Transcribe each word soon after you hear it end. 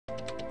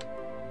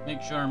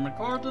Make sure I'm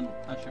recording.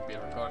 I should be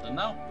recording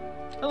now.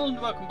 Hello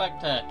and welcome back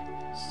to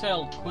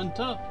Sel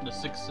Quinta, the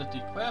 6th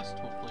city quest.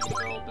 Hopefully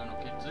you're all doing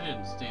okay today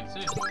and staying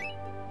safe.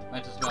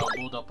 Might as well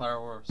load up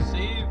our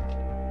save.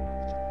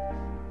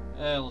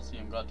 Let's see,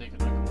 I'm gonna take a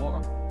drink of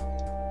water.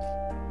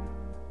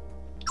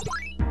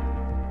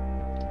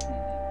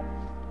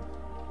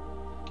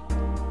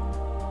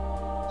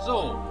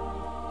 So,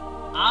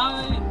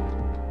 I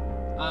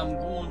am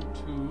going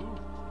to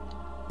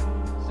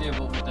save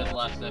what we did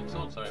last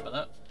episode, sorry about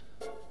that.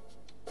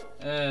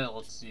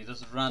 Let's see, this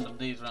is random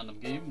days, random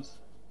games.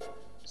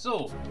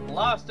 So,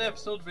 last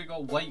episode we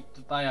got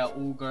wiped by an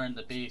ogre in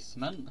the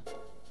basement.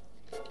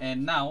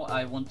 And now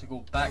I want to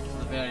go back to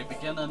the very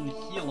beginning,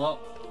 heal up.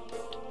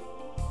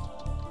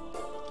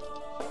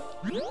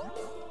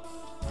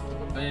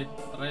 Bed,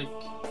 break,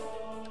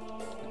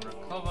 and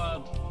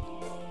recovered.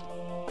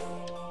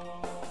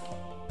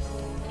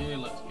 Okay,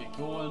 let's get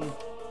going.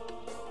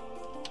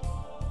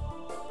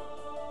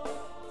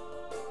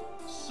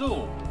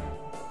 So,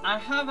 I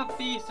have a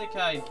basic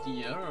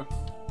idea of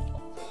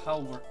how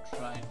we're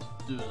trying to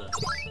do this.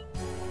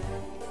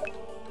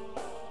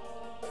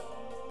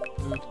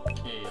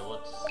 Okay,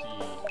 let's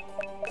see.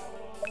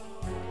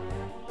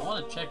 I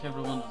want to check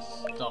everyone's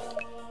stuff.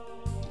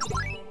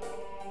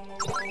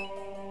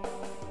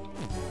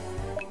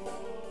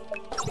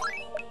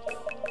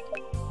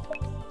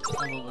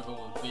 How about we go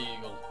with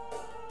Bagel?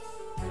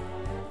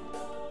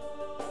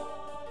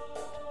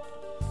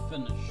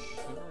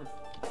 Finisher.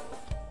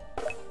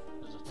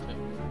 There's a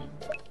technique.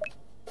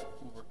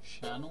 Over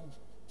channel.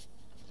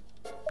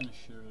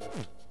 Finisher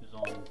is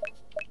on.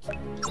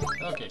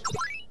 Okay.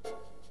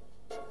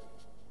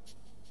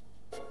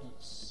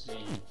 Let's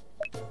see.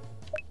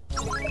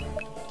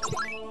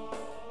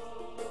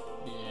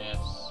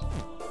 Yes.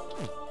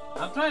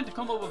 I'm trying to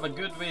come up with a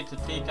good way to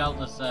take out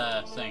this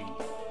thing.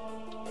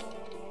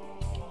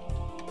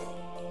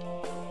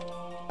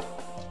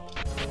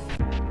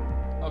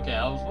 Okay,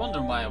 I was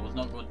wondering why I was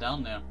not going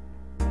down there.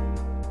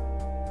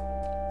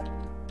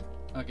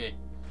 Okay,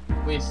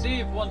 we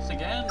save once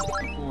again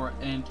before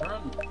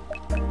entering,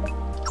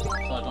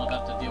 so I don't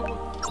have to deal with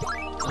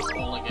this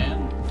all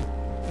again.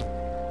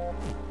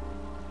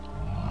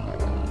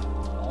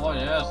 Oh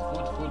yes,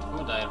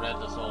 food, I read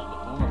this all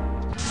before.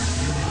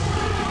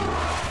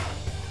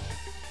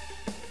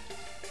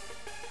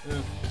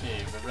 Okay,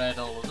 we read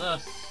all of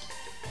this.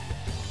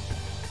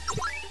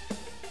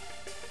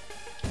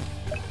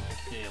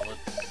 Okay,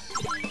 let's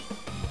see.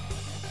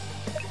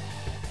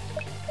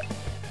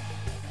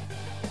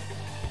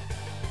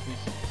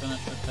 Basic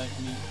finisher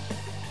technique.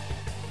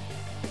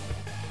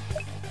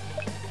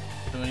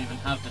 Don't even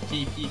have the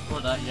TP for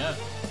that yet.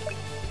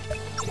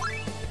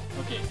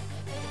 Okay.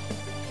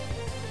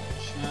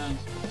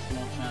 Chance,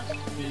 small chance to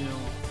fail.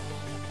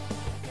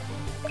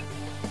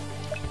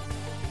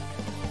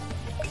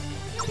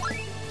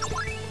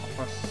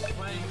 Upper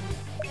swing.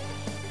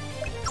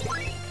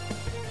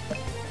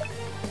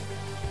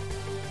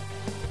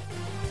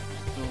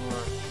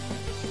 Restore,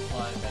 use the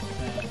supply back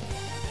then.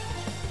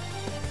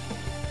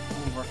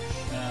 Over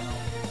channel.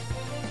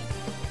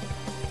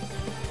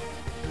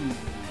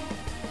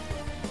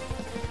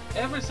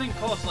 Everything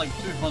costs like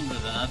 200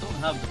 and I don't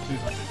have the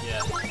 200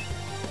 yet.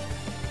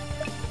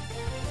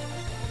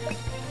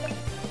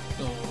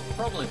 So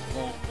probably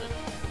vault it.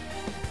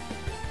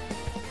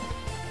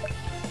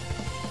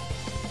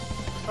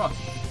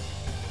 Crush.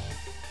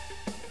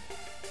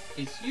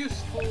 It's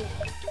useful.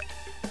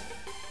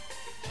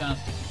 Chance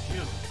to be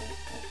useful.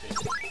 Okay.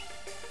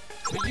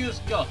 We use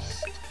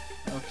Gust.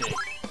 Okay.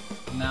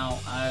 Now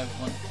I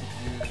want to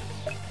use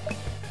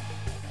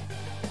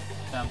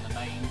Calm the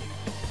Mind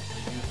to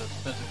use a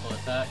physical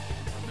attack,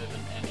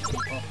 removing any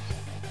debuffs.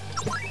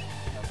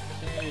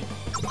 Okay.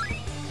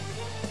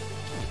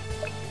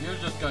 You're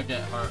just gonna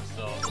get hurt,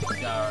 so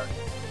guard.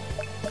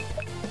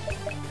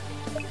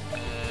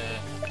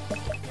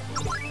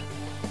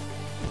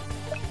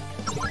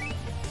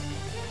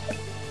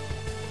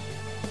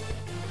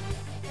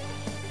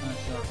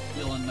 Sure,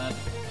 healing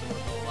magic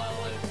restores all my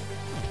life.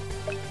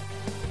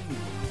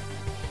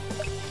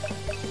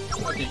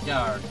 Okay,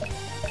 guard.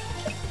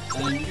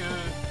 And then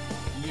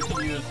you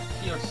can use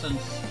Pearson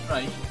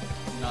Strike.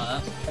 No,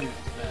 that's too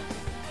expensive.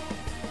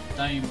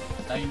 Dynamo.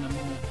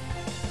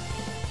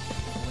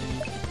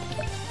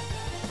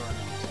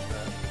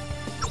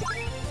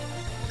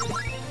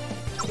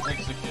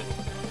 Execute.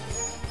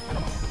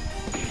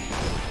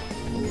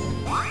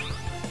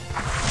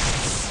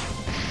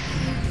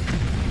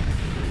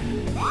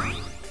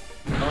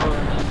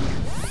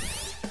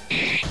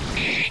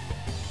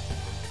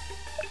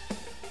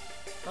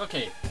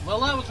 Okay, well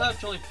that was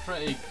actually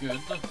pretty good.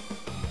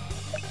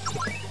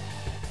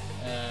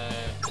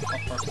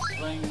 Upper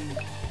swing.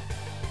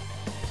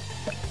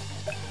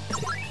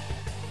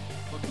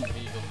 What can the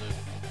Eagle do?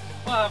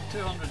 Well, I have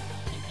 200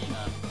 TP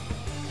now.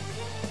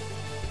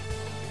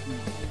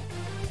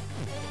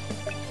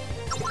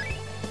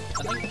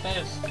 I think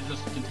best to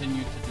just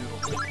continue to do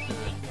what we're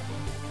doing.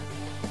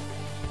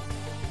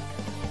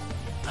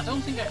 I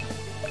don't think I can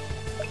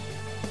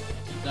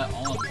keep that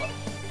on, but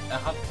I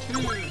have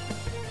two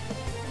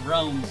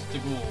rounds to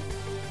go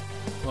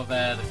with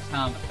the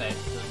cam effect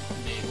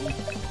enabled.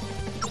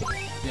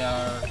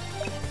 Guard.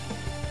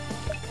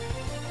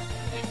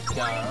 And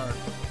guard.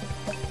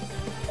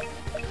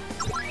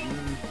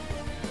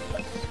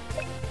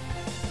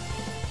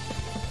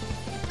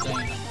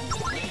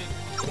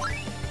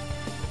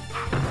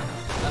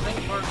 I think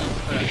Burden's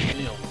first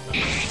deal.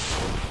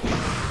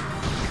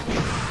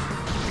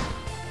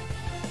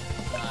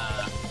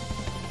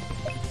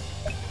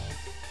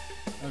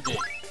 Okay.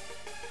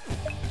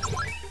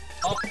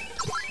 Up,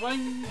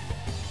 swing,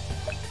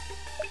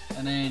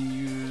 and then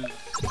use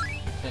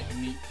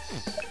techniques.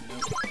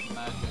 Nope,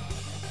 magic.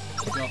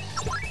 Just.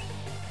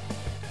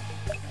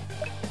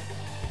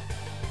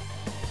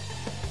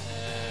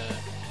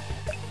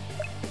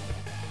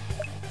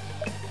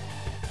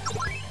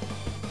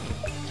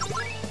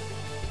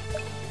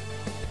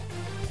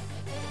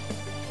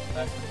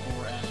 Back to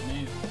 4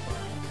 enemies.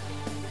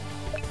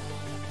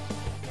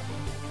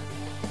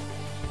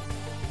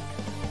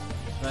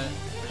 Right,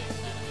 breaks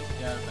enemy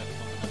scared by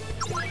pulling up the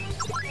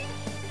flames.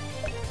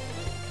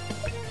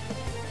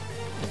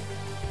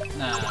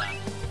 Nah,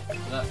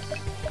 that's...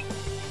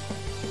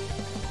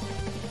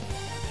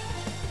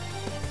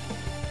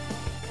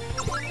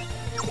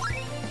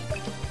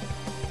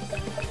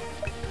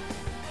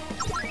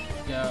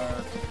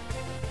 Scared.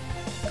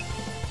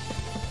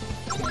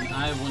 And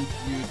I want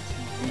you to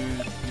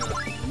use your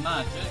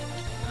magic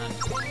and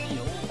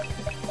heal.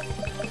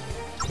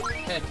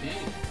 Petty.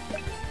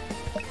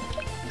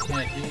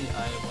 Petty, I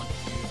want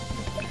you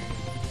to do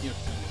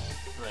piercing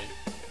straight.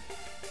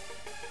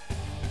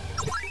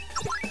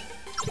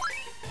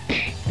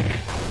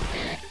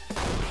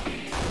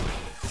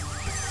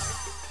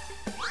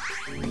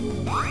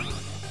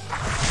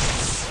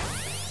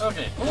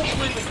 Okay,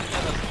 hopefully we can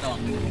get this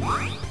done.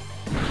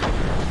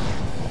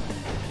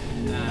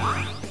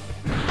 Nah.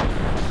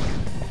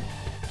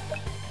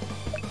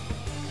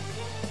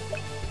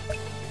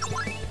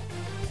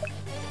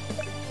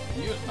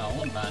 Use my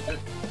own magic.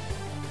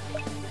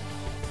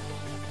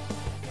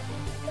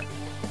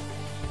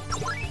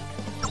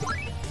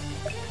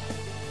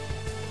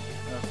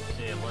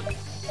 Okay, let's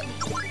see.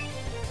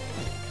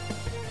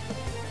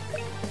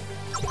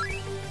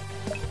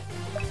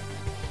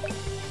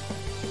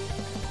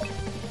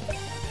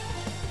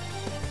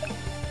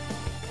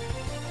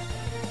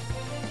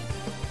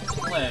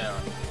 Flare.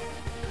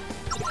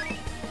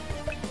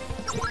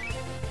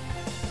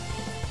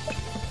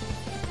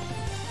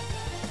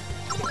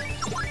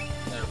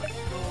 There we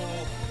go.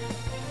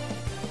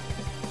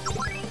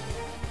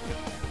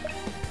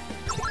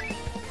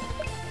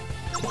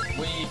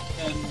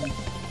 Awaken.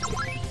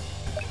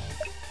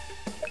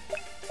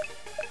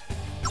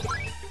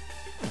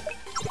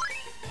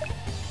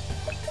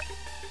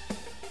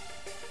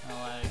 I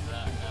like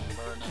that, and then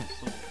burn and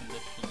soul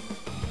condition.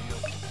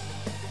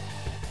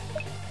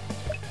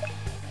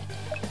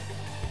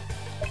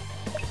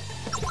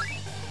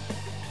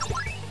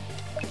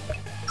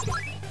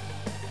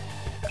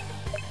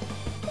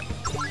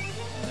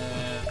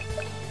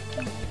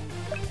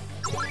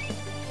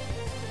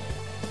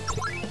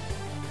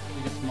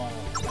 Take a small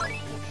health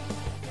potion.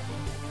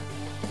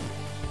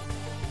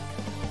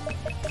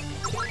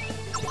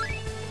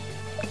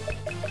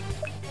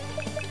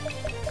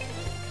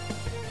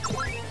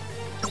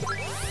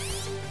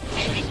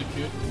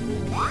 Execute.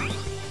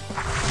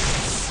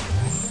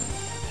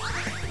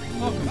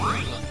 Welcome,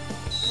 Cleveland.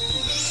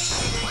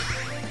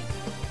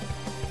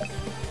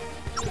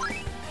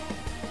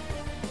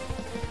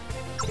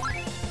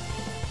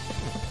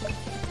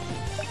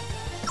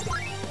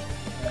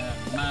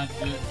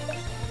 Magic.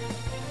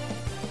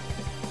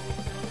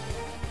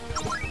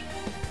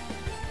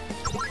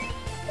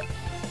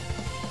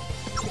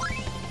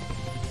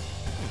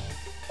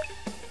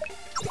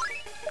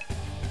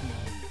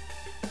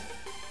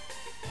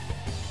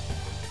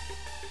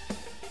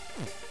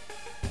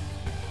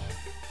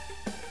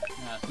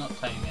 Nah, it's not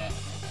time yet.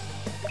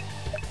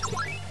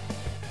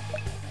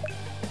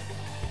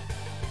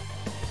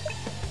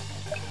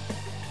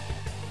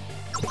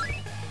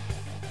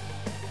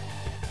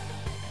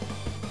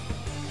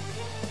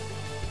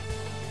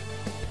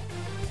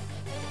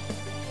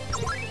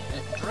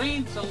 It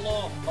drains a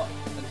lot, but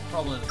it's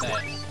probably the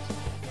best.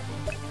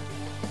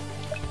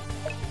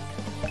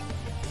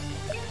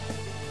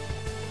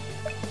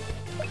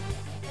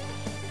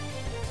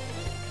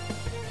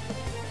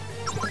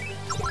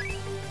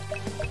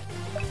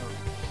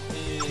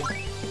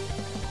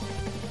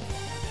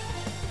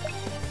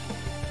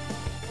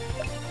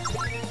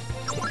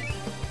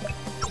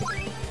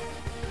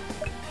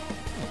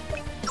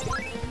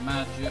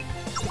 Magic,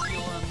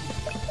 healing.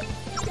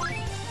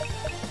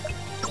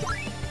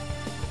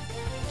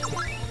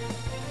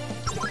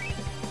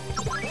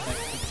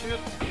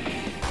 Execute.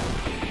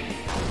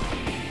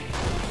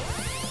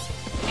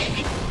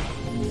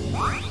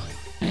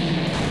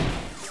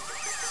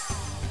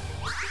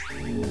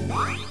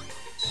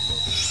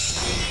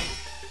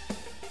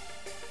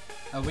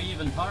 Are we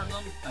even part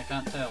them? I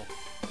can't tell.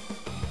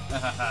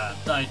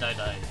 Hahaha, die, die,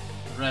 die.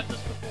 I've read this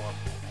before.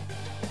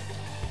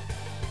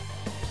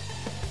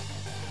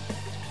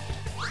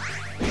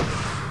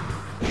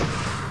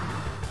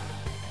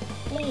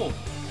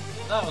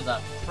 That was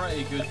a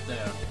pretty good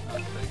there. That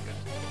was pretty good.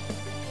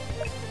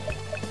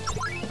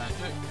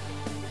 Magic.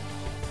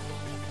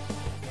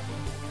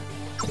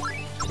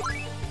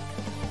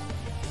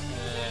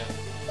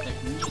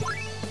 Techniques.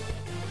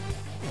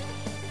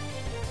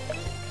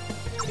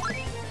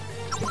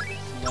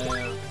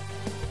 Slayer.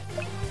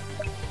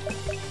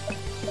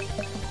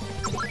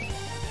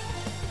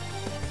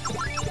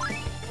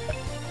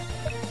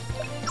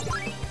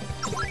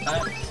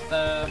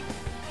 Backstab.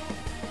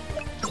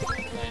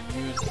 And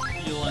use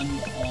healing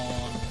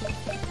on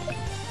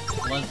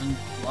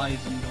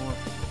Leisendorf.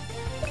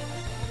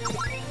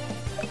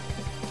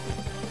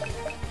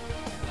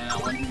 And I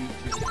want you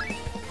to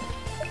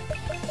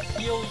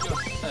heal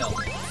yourself.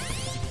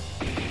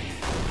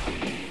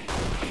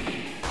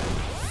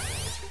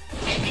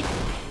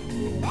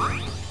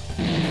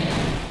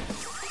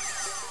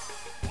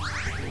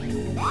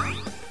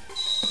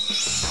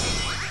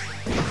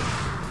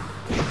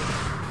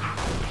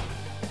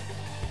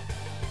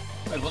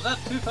 Wait, was that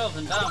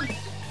 2,000 damage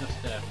just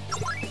there?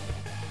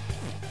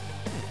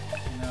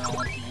 Now I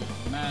want to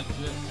use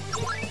magic.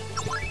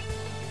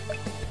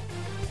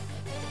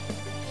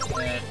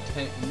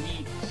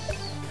 Techniques.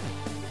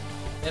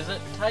 Is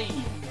it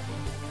time?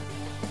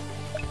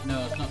 No,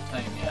 it's not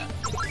time yet.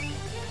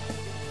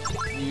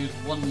 Use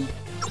one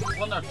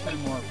or two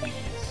more of these.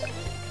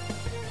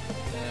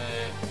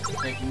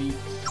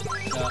 Techniques,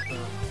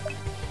 shatter,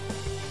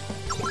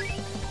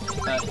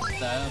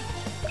 backstab,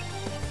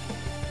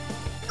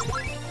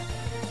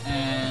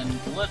 and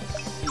let's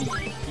see,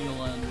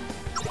 healing,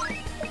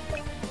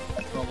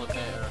 probably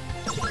better.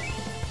 There.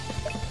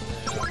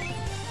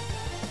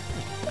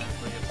 And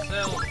for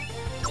yourself.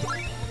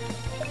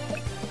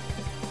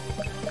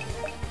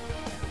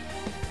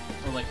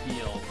 Like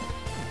heal.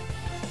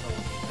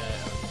 Probably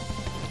better.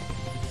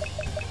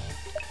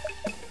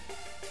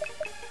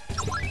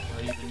 Or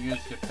even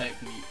use your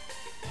technique.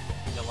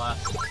 Your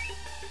last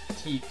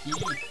TP.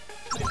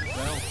 Might as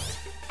well.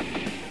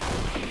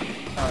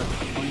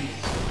 Target points.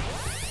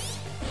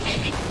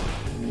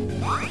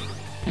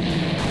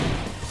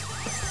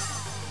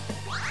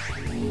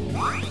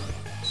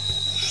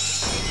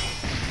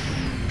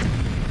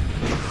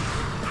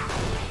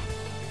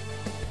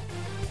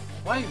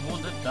 Why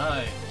won't it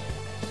die?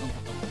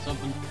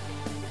 Something.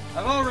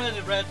 I've already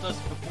read this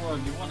before.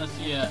 If you want to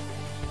see it,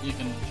 you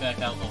can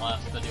check out the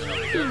last video that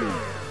we did.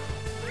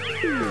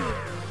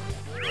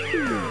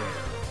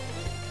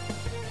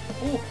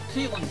 Oh,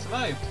 Caitlin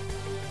survived!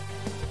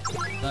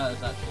 That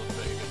is actually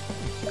pretty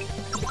good.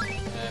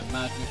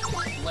 Magic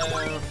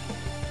Slayer.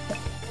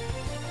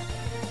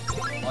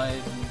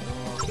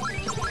 Leisendorf.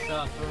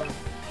 Shatter.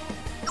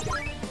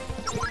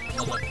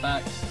 Another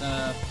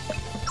backstab.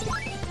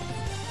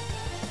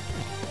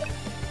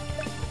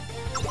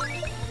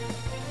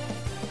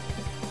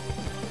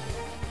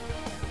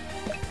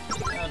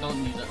 I don't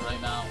need it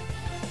right now.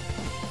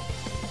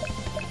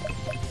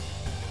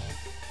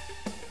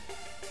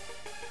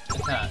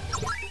 Attack.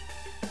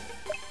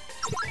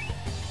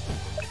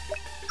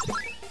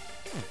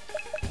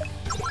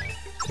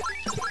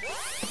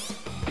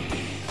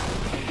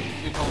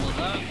 Shoot all of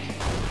that.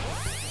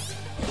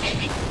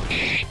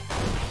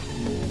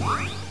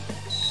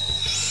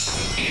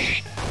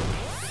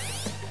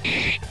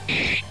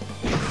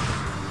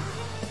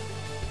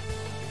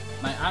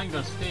 My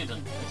anger's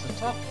fading.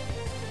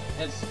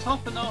 It's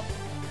tough enough.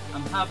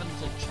 I'm having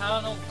to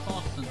channel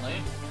constantly.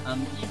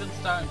 I'm even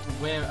starting to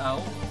wear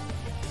out.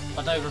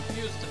 But I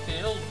refuse to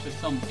fail to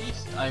some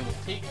beast. I will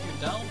take you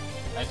down.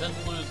 I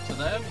didn't lose to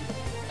them,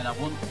 and I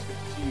won't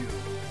to you.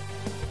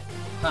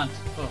 Pant.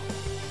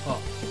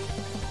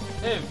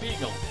 Hey,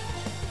 Beagle.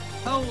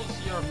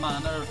 How's your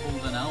manner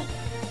holding out?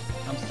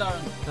 I'm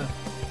starting to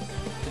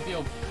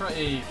feel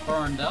pretty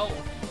burned out,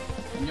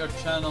 and you're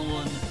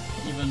channeling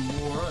even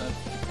more,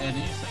 if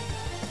anything.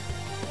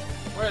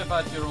 Worry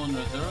about your own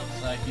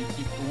reserves. I can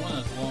keep going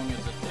as long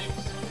as it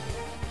takes.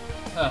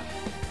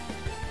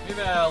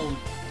 Maybe I'll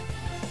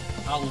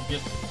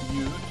get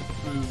you to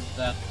prove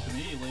that to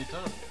me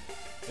later,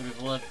 if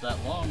we've lived that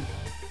long.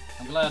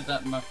 I'm glad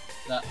that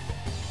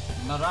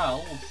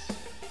morale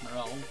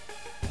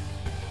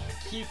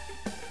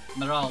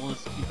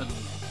is keeping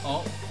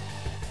up,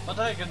 but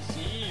I can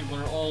see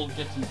we're all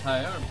getting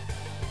tired.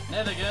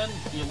 Then again,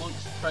 he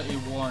looks pretty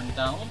worn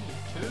down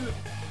too.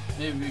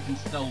 Maybe we can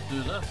still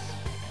do this.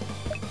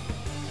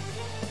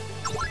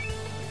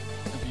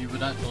 If you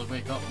would actually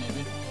wake up,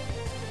 maybe.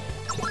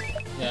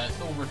 Yeah,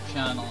 it's over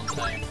channeling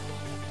time.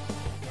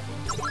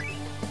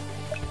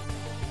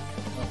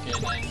 Okay,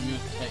 then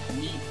use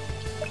technique.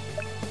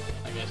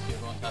 I guess you're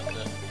going to have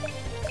to...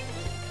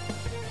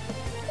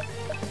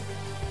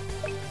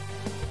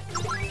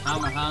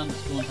 Hammer hand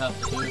is going to have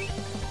to do.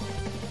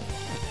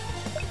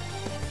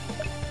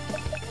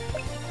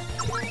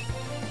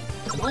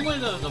 If only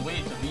there was a way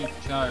to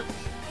recharge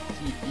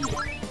TP.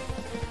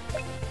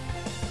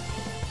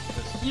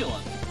 It's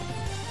healing.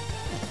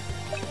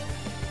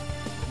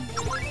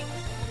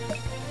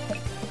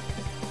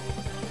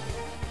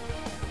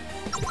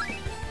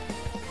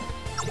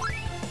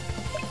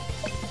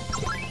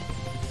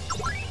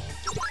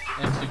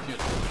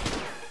 Execute.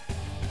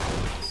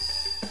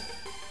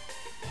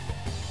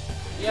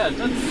 Yeah, it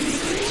did.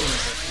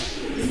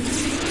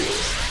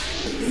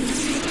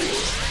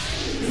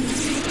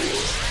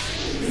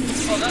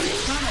 Oh, that's the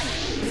channel.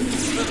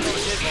 There's no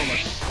gate over.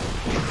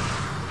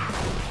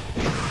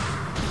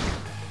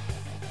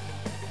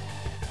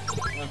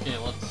 Okay,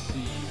 let's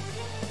see.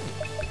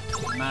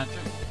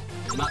 Magic.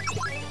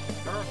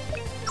 Earth.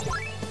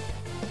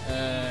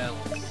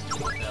 Let's see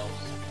what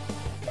else.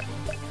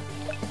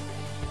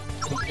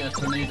 Let's get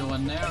a tornado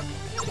in there.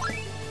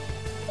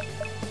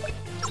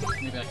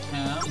 Maybe I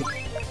can.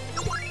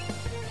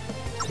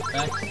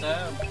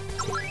 Backstab.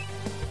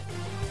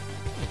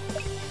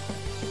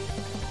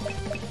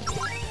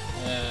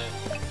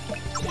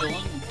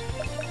 Healing.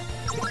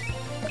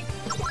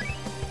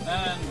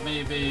 And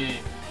maybe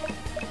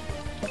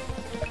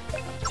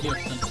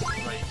Pearson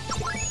Strike.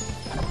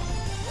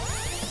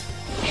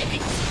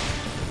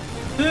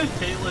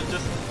 Caitlyn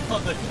just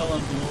on the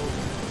killing blow.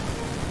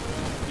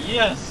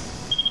 Yes!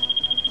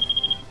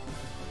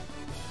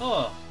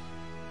 Oh.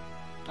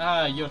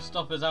 Ah, your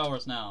stuff is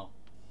ours now.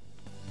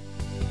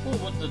 Oh,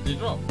 what did they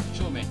drop?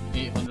 Show me.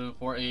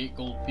 848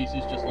 gold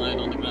pieces just lying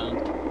on the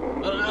ground.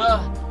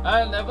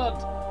 I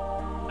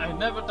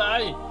never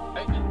die.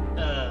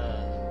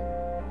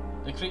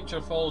 The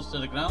creature falls to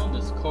the ground,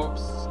 its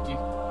corpse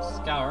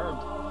scarred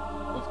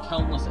with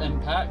countless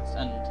impacts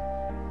and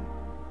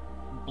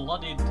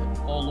bloodied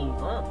all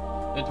over.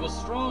 It was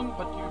strong,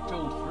 but you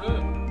pulled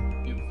through.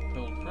 You've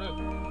pulled through.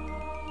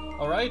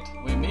 Alright,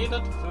 we made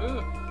it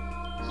through.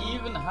 He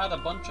even had a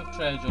bunch of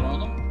treasure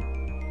on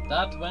him.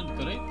 That went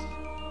great.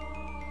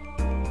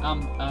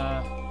 I'm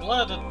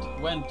glad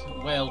it went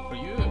well for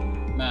you.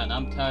 Man,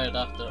 I'm tired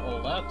after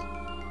all that.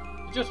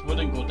 It just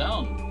wouldn't go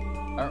down.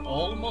 Are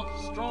all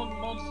strong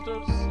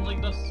monsters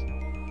like this?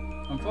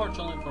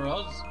 Unfortunately for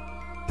us,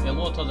 a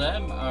lot of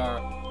them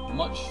are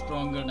much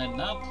stronger than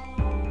that.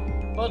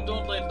 But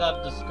don't let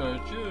that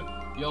discourage you.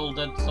 You all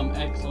did some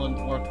excellent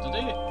work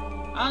today,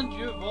 and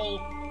you all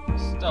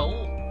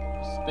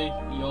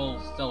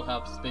still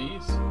have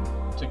space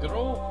to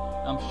grow.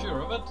 I'm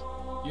sure of it.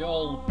 You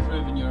all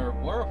proven your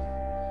worth.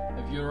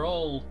 If you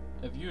all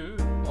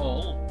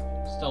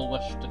still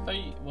wish to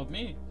fight with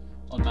me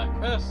on that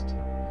quest,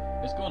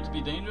 it's going to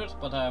be dangerous,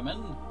 but I am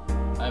in.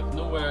 I have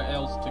nowhere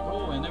else to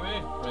go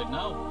anyway, right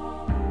now.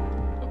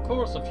 Of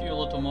course, a few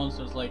little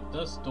monsters like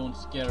this don't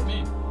scare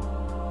me.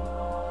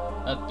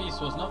 That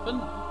beast was nothing.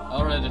 I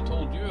already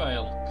told you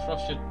I'll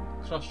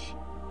crush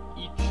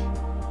each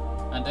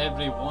and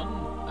every one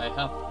I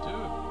have to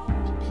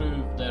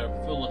prove their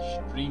foolish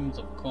dreams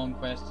of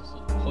conquest is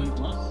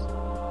pointless.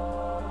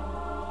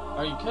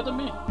 Are you kidding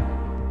me?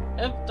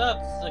 If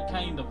that's the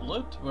kind of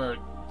loot we're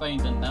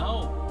finding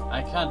now,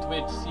 I can't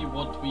wait to see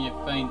what we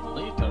find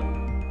later.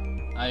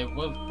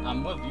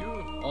 I'm with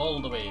you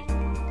all the way.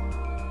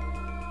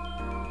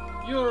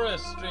 You're a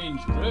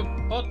strange group,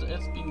 but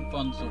it's been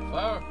fun so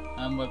far.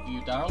 I'm with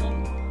you,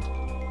 darling.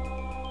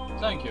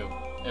 Thank you,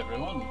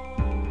 everyone.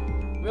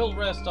 We'll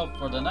rest up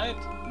for the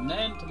night, and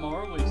then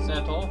tomorrow we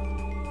set off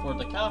for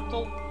the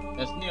capital.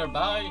 It's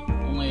nearby,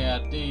 only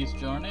a day's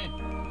journey.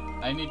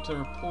 I need to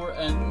report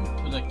in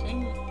to the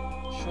king,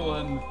 show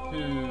him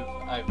who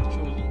I've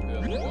chosen.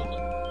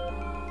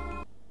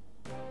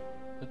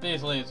 But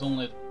basically, it's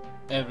only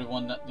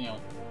everyone that,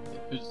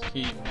 who's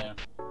came there.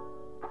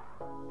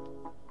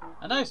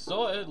 And I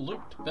saw it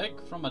looked big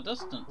from a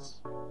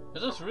distance.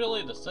 Is this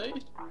really the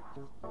city?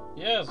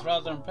 Yeah, it's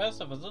rather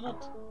impressive, isn't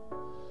it?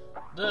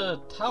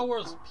 The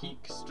tower's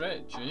peak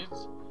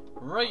stretches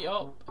right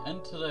up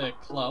into the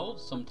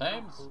clouds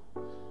sometimes.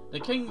 The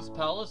king's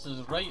palace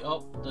is right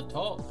up the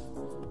top,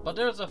 but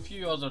there's a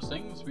few other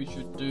things we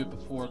should do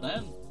before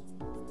then.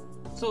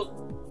 So,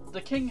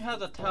 the king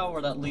has a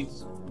tower that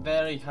leads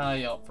very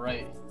high up,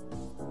 right?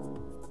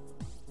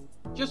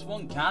 Just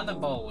one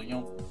cannonball,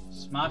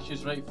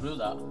 smashes right through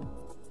that.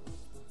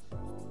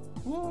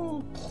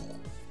 Woo!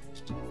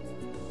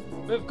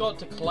 We've got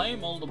to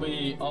climb all the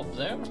way up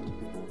there.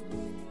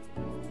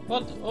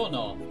 But, oh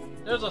no,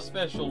 there's a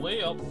special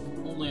way up.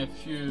 Only a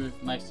few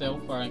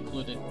myself are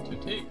allowed to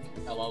take.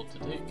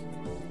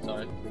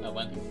 Sorry,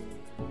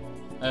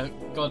 I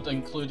got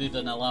included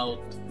and allowed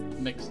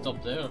mixed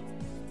up there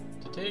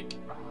to take.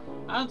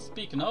 And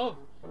speaking of,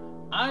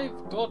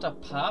 I've got a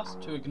pass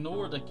to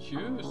ignore the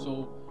queue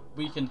so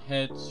we can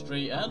head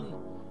straight in.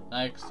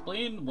 I'll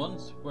explain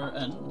once we're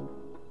in.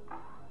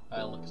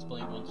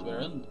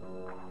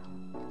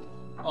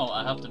 Oh,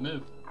 I have to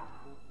move.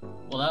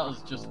 Well, that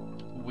was just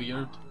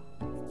weird.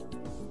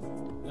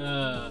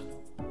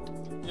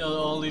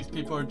 All these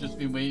people have just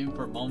been waiting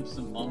for months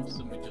and months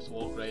and we just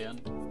walk right in.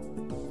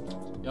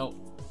 Yo.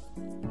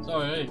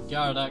 Sorry,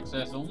 guard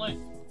access only.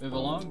 Move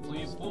along,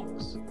 please,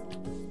 folks.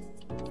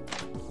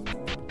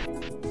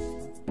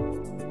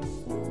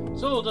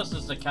 So this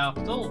is the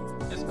capital.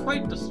 It's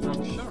quite the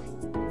structure.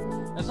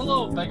 It's a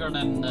little bigger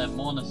than the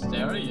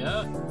monastery,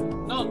 yeah.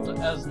 Not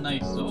as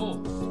nice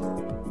though.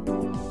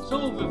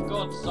 So we've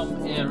got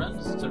some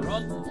errands to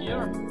run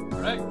here,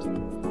 correct?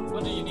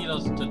 What do you need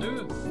us to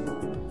do?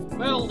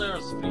 Well,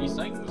 there's 3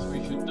 things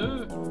we should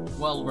do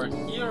while we're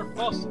here.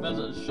 First,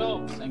 visit the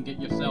shops and get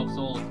yourselves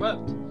all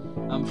equipped.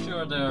 I'm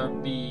sure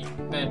there'll be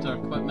better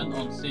equipment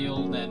on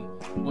sale than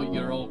what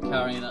you're all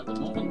carrying at the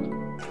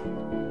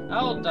moment.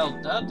 I'll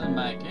doubt that in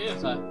my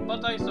case,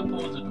 but I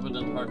suppose it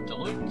wouldn't hurt to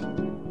look.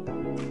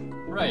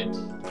 Right.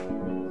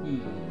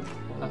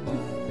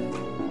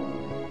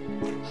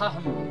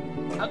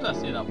 How do I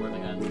say that word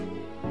again?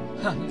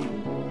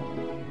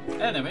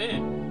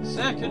 Anyway,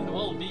 second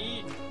will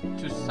be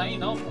to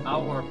sign up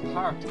our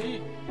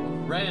party,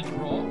 Red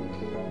Rock.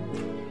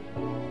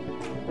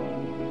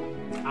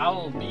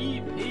 I'll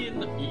be paying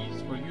the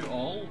fees for you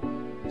all,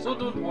 so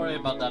don't worry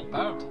about that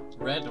part,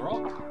 Red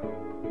Rock.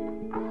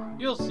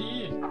 You'll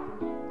see,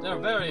 they're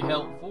very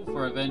helpful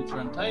for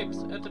adventuring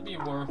types, it'll be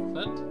worth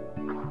it.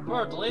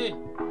 Thirdly,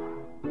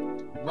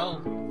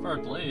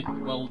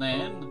 will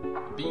then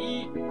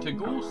be to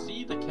go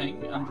see the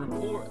king and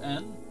report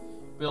in.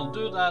 We'll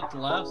do that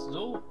last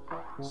though,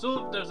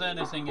 so if there's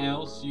anything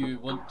else you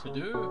want to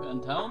do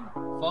in town,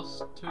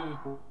 first to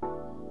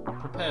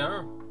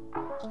prepare,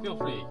 feel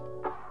free.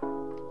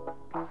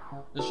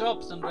 The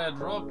shops in Red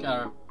Rock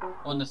are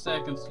on the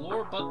 2nd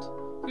floor, but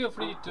feel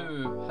free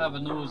to have a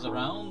nose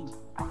around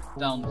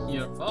down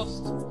here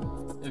first,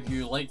 if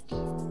you like.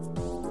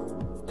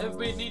 If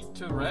we need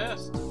to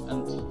rest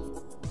and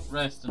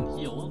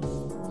heal,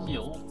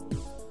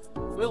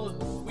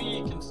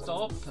 we can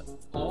stop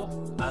off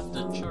at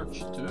the church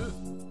too.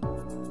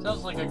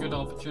 Sounds like a good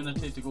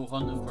opportunity to go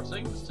hunting for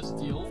things to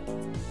steal.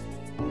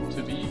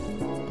 To be.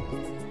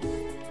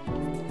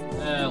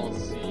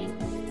 Let's see.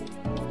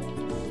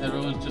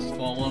 Everyone's just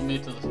following me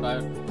to the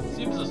spire.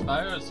 Seems the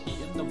spire is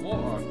heating the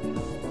water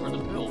for the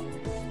pool.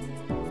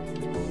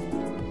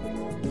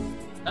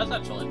 That's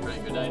actually a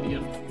pretty good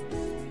idea.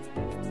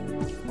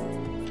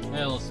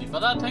 Let's see, but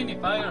that tiny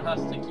fire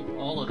has to keep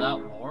all of that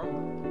warm.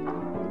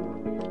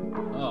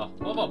 Oh,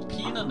 what about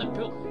peeing in the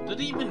pool? Did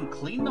they even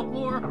clean the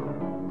water?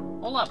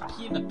 All that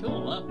pee in the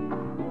pool, huh?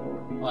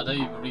 Oh, I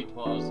didn't even read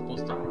what I was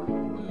supposed to.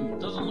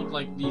 Doesn't look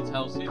like these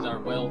houses are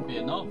wealthy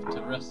enough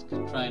to risk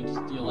trying to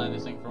steal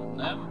anything from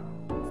them.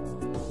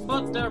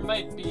 But there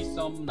might be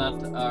some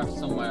that are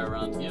somewhere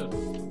around here.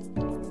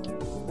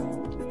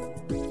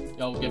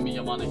 Yo, give me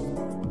your money.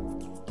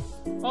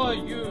 Oh,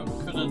 you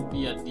couldn't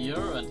be a dear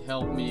and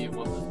help me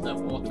with the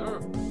water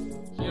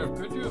here,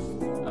 could you?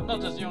 I'm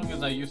not as young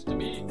as I used to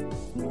be.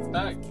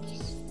 Back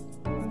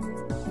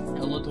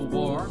a little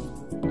worn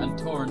and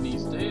torn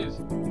these days.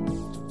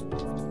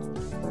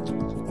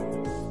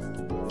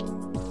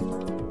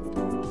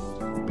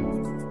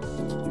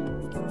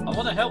 I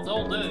want to help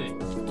all day.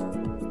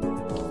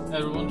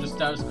 Everyone just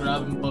starts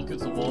grabbing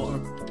buckets of water.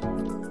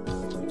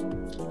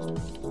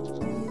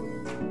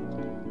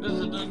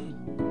 Visiting.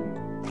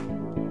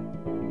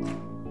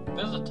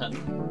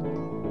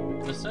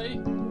 To say?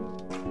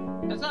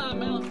 Is that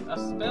a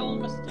spell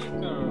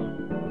mistake, or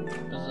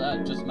is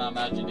that just my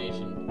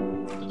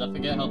imagination? Did I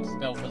forget how to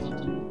spell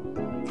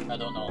visiting? I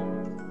don't know.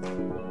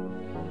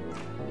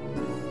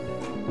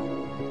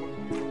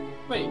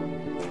 Wait,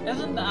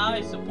 isn't the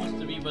I supposed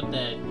to be with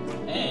the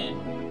N?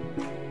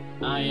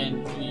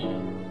 I-N-G,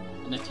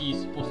 and the T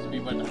is supposed to be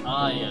where the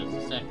I is,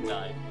 the second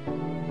I.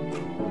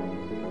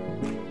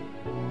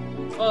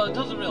 Well, it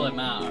doesn't really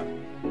matter.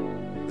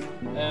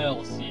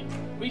 Let's see.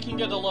 We can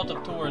get a lot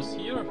of tours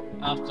here.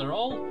 After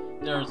all,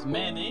 there's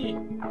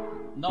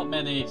not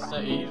many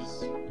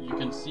cities you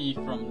can see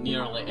from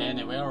nearly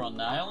anywhere on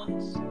the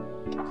islands.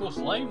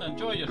 Coastline,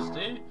 enjoy your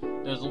stay.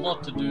 There's a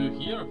lot to do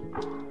here.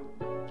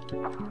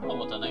 Oh,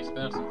 what a nice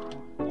person.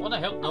 I want to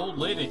help the old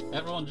lady.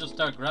 Everyone just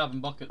start grabbing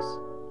buckets.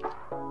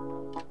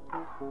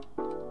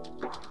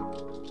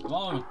 Come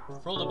on,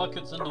 throw the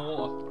buckets in the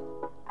water.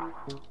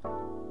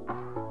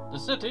 The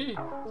city?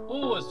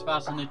 Oh, its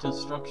fascinating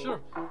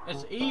structure.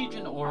 Its age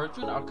and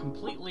origin are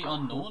completely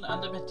unknown,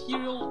 and the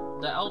material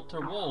the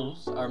outer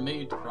walls are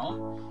made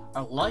from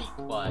are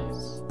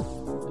likewise.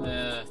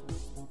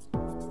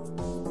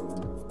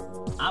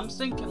 I'm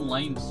thinking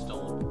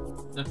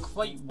limestone. They're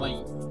quite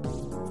white.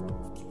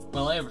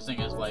 Well, everything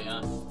is white,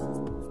 huh?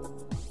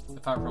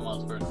 Apart from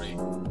us, we're grey.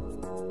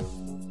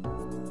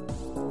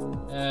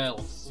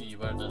 Let's see,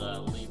 where did I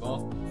leave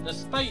off?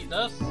 Despite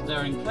this,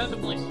 they're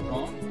incredibly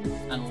strong,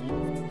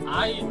 and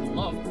I'd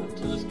love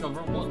to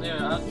discover what they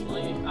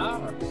actually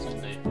are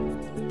someday.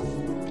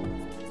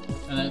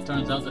 And then it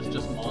turns out there's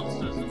just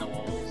monsters in the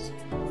walls.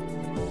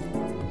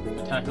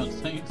 Attack on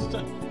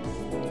Titan.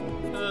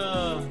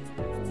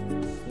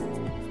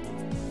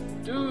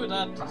 Do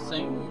that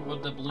thing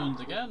with the balloons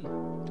again.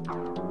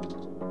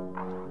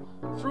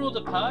 Throw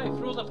the pie,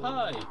 throw the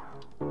pie.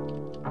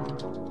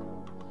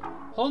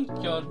 Honk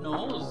your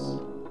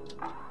nose.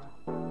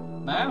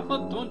 Man,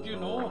 what don't you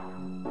know?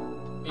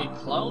 A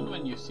clown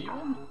when you see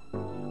one?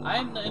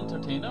 I'm the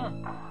entertainer.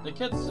 The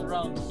kids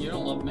around here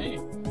love me.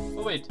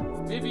 Oh wait,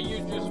 maybe you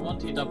just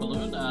wanted a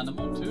balloon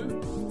animal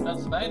too?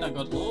 That's fine, I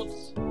got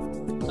loads.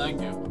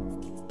 Thank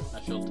you.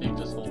 I shall take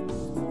this home.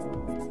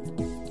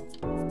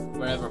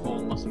 Wherever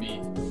home must be.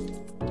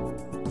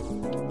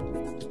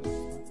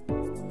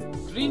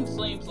 Game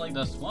slimes like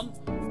this one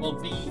will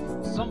be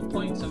some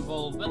points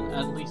involving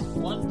at least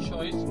one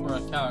choice for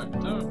a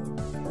character.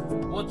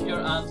 What your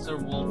answer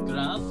will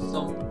grant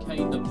some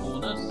kind of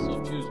bonus,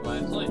 so choose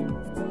wisely.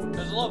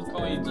 There's a lot of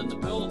coins in the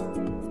pool.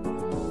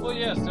 Oh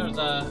yes, there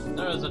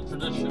is a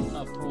tradition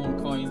of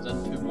throwing coins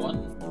into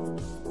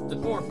one. The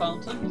 4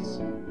 fountains.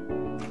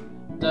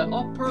 The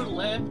upper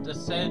left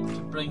is said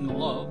to bring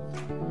love.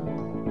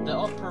 The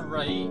upper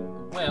right,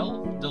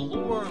 wealth. The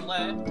lower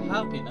left,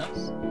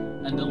 happiness.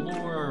 And the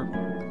lower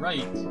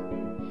right,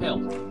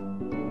 health.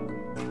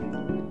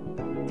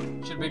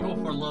 Should we go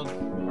for love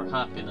or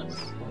happiness?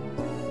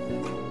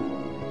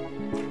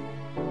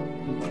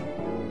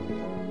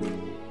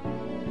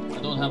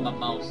 I don't have my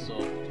mouse, so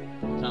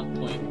I can't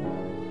point.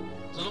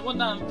 So the one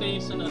that I'm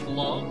facing is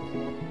love.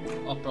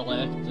 Upper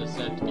left is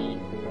said to be...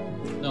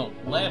 No,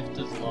 left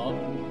is love,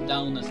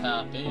 down is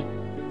happy,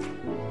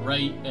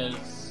 right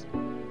is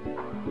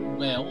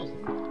wealth,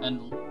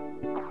 and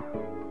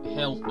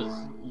health is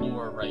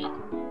lower right.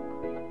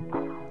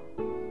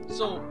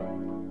 So,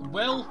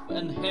 wealth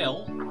and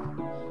health...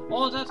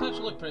 Oh, that's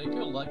actually pretty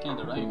cool, that kind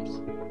of rhymes.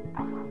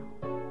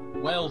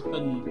 Wealth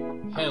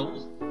and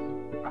health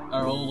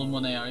are all in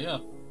one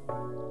area.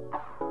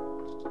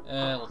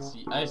 Let's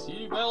see. I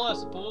see. Well, I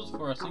suppose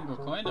for a single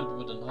coin it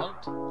wouldn't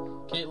hurt.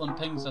 Caitlin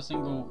pings a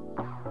single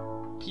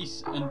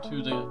piece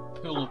into the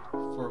pool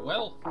for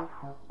wealth.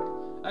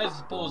 I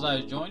suppose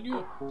I join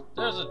you.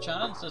 There's a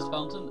chance this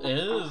fountain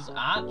is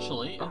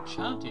actually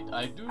enchanted.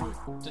 I do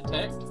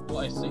detect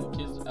what I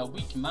think is a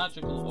weak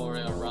magical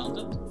aura around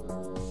it.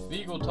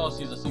 Vigo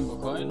tosses a single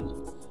coin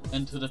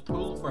into the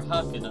pool for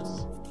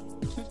happiness.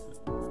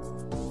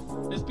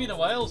 It's been a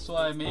while, so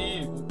I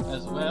may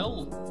as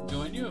well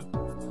join you.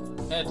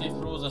 Hetty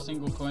throws a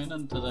single coin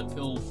into the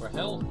pool for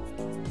health.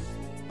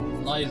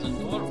 Lies and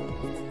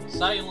Dwarf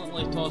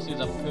silently tosses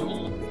a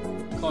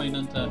coin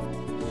into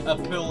a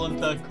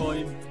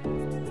coin.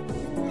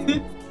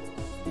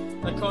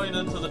 A coin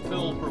into the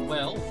pool for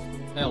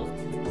health.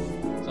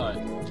 Sorry.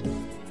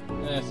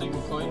 A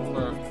single coin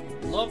for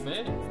love,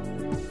 eh?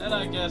 And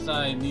I guess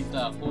I need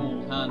that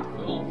whole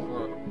handful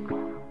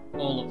for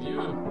all of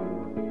you.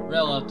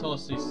 Rella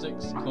tosses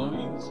 6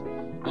 coins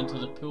into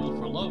the pool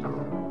for love.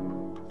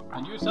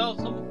 And you sell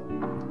some?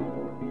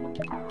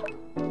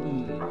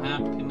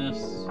 Happiness.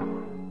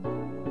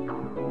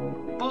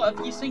 But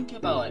if you think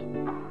about it,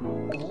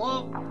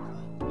 love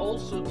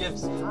also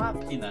gives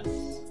happiness.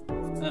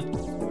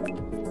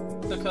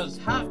 Because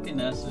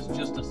happiness is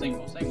just a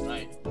single thing,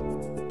 right?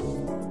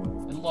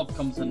 And love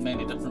comes in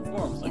many different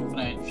forms, like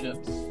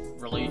friendships,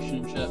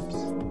 relationships.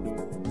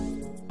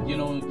 You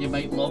know, you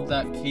might love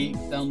that cake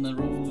down the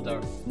road,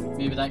 or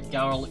maybe that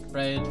garlic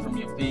bread from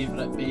your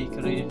favourite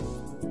bakery.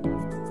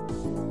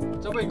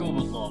 So we go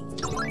with love.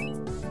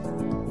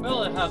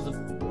 Well, it has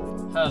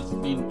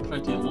been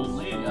pretty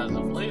lonely as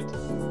of late.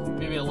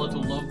 Maybe a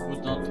little love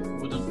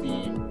wouldn't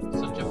be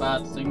such a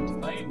bad thing to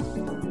find.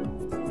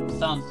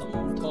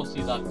 Sansom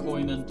tosses a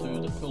coin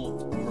into the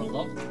pool for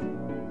love.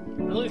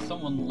 Really,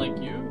 someone like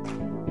you?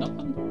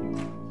 Nothing?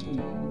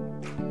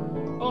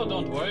 Oh,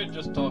 don't worry,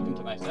 just talking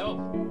to myself.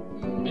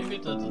 Maybe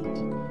it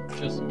isn't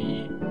just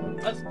me.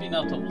 I've been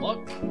out of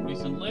luck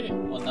recently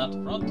on that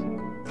front.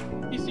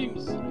 He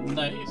seems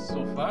nice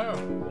so far.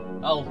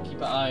 I'll keep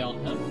an eye on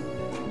him.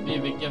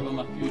 Maybe give him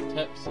a few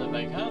tips if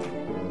I can.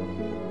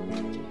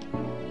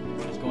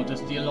 He's going to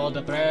steal all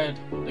the bread,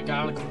 the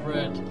garlic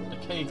bread, the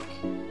cake,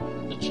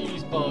 the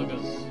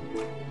cheeseburgers.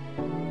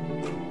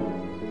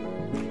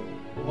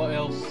 What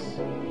else?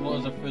 What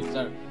other foods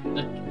are?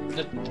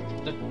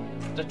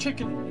 The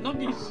chicken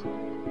nuggets.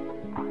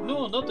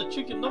 No, not the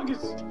chicken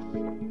nuggets.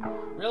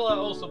 Rilla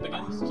also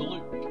begins to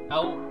look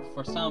out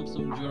for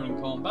Samson during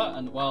combat,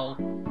 and while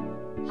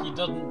he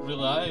doesn't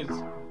realise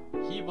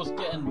he was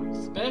getting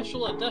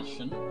special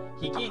edition,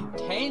 he gained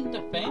 10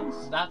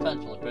 defense. That's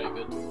actually pretty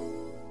good.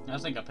 I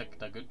think I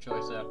picked a good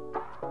choice there.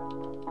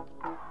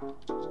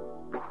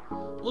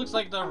 Looks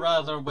like they're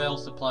rather well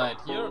supplied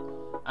here.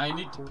 I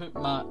need to put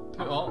up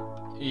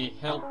a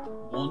help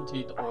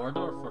wanted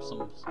order for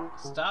some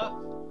staff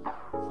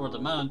for the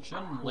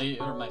mansion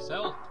later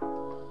myself.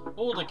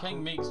 Oh, the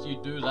king makes you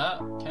do that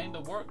kind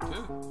of work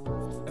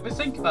too. If we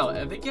think about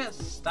it, if it gets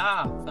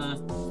staff,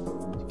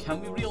 can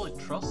we really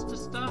trust the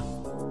staff?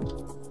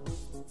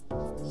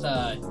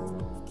 Sigh.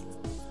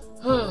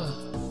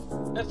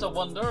 It's a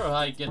wonder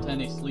I get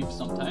any sleep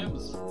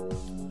sometimes.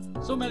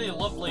 So many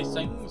lovely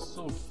things,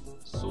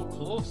 so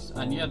close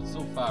and yet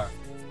so far.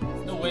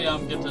 No way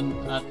I'm getting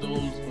at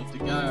those with the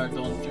guard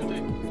on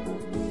duty.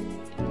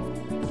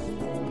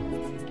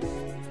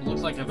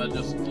 Looks like if I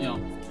just, you know,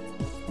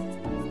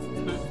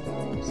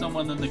 put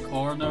someone in the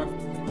corner,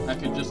 I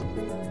could just...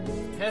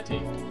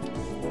 Hetty,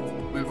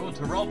 we're going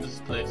to rob this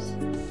place.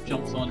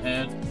 Jumps on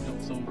head,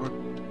 jumps over.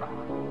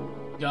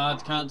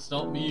 Guards can't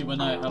stop me when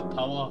I have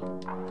power.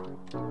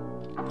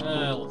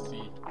 Let's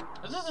see.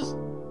 Is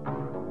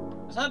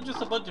that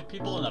just a bunch of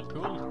people in a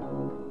pool?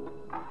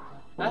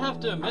 I have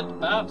to admit,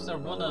 baths are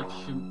one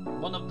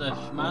of the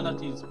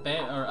humanity's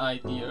better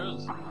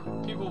ideas.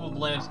 People with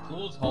less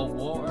clothes, hot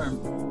water,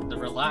 and the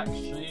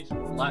relaxation.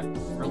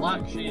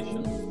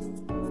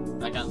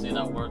 I can't say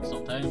that word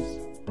sometimes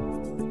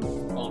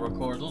while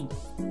recording.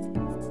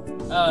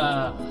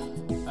 I'll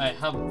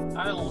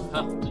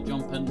have to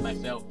jump in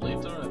myself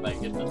later if I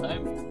get the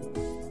time.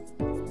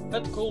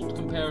 Bit cold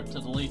compared to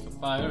the lake of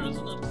fire,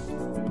 isn't it?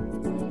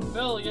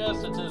 Well,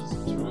 yes, it is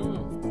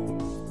true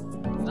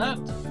that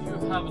you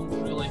haven't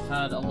really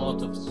had a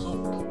lot of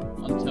soak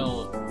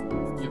until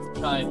you've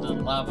tried the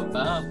lava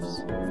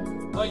baths,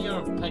 but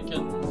you're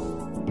picking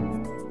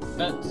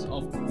bits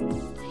of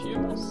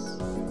pumice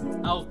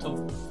out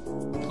of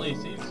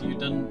places you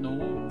didn't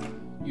know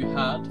you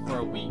had for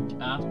a week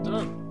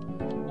after.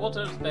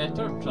 Water's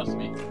better, trust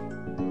me.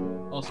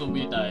 Also,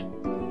 we die.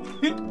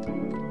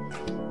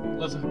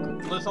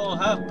 let's all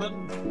hop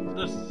in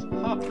this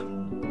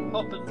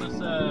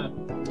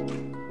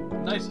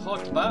nice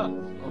hot bath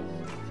of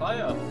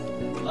fire,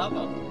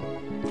 lava.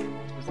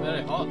 It's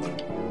very hot.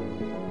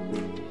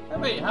 Hey,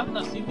 wait, haven't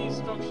I seen these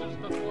structures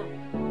before?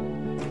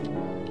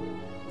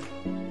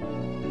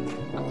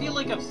 I feel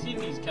like I've seen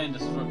these kind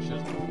of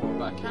structures before,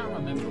 but I can't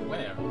remember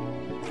where.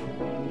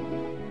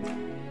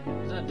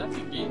 Is that a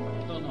different game?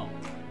 I don't know.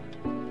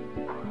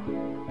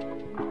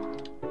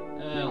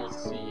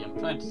 Let's see, I'm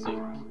trying to see.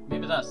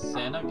 Maybe that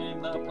Senna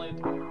game that I played?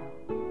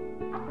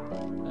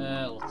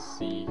 Let's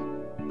see.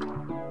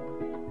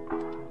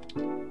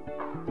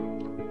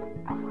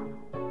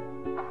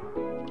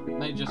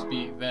 Might just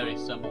be very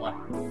similar.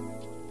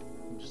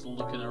 I'm just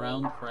looking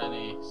around for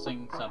any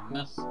things I've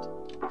missed.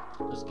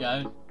 This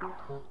guy.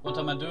 What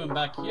am I doing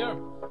back here?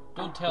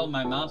 Don't tell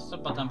my master,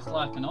 but I'm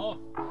slacking off.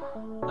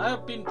 I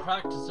have been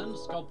practicing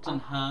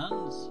sculpting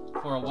hands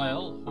for a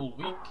while, whole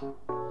week.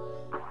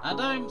 And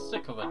I'm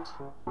sick of it.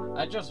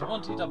 I just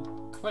wanted a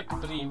quick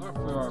breather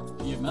for a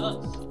few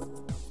minutes.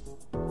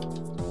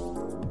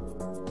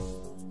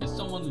 It's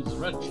someone's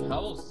rich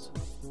house.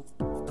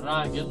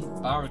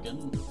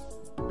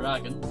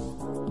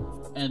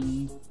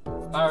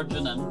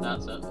 Bargain in,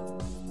 that's it.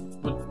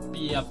 Would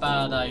be a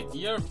bad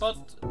idea, but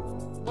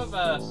with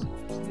a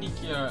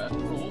sneakier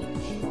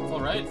approach.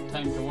 Alright,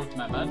 time to work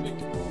my magic.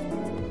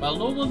 While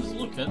no one's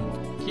looking,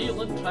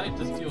 Caitlin tried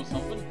to steal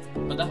something,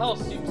 but the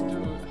house seems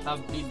to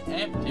have been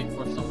empty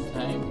for some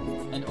time,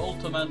 and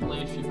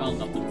ultimately she found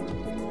nothing.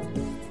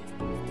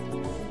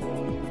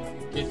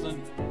 Caitlin,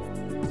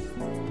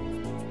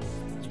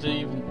 did they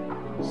even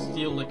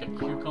steal like a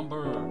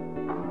cucumber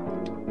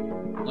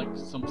or like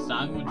some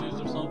sandwiches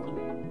or something?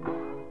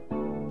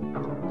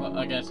 Well,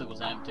 I guess it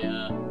was empty,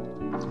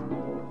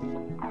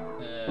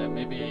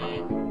 maybe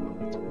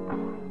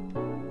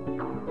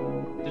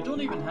they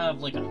don't even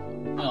have like a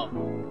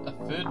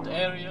food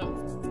area.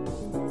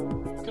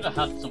 Could have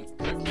had some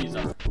cookies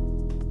or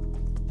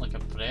like a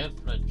bread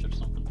fridge or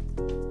something.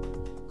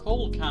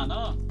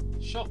 Kolkana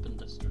shopping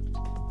district.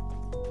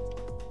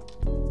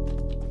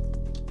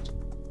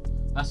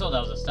 I saw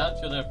that was a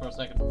statue there for a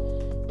second.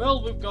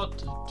 Well, we've got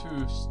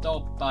to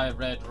stop by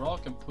Red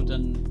Rock and put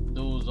in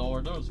those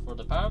orders for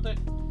the party.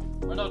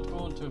 We're not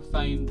going to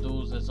find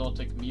those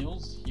exotic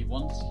meals he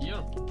wants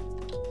here.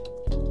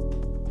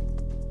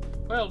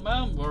 Well,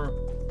 ma'am, we're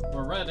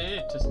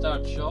ready to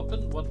start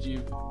shopping. What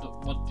do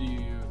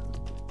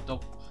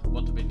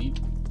we need?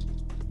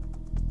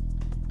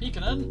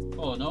 Peeking in?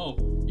 Oh no,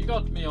 you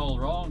got me all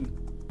wrong.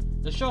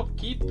 The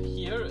shopkeep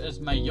here is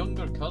my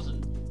younger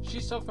cousin. She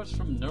suffers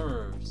from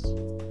nerves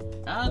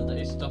and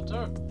a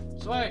stutter,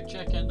 so I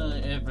check in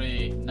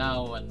every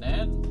now and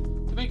then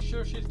to make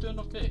sure she's doing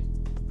okay.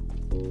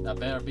 That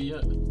better be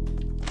it.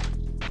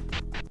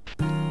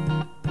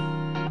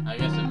 I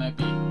guess it might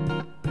be.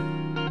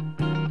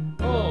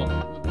 Oh,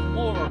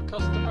 more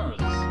customers.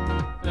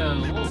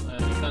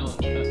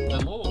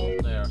 Hello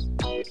there.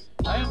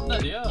 I am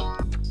Nadia.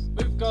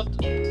 We've got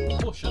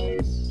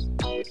potions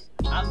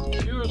and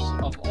cures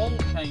of all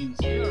kinds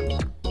here.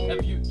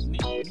 If you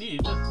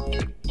need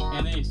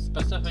any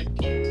specific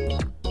thing,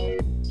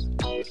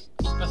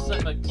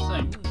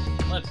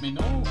 let me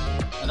know,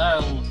 and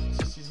I'll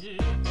see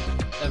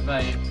if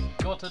I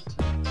got it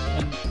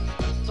in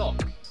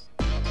stock.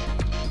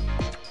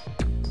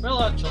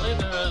 Well, actually,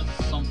 there is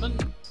something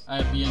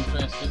I'd be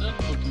interested in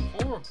looking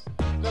for.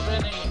 Got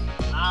any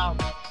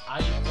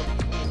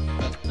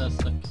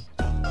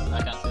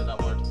I can't say that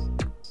word.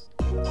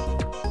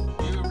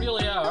 You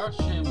really are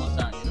shameless,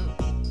 aren't you?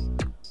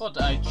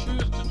 What I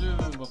choose to do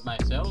with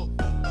myself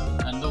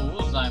and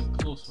those I'm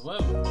close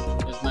with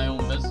is my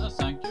own business,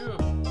 thank you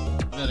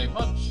very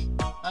much.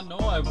 And no,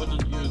 I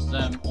wouldn't use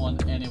them on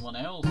anyone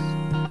else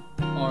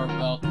or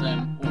about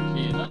them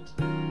okaying it.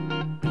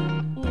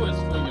 Who is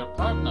for your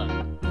partner?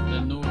 They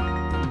know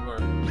you were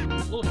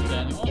close to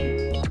anyone.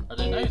 Are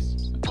they nice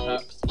and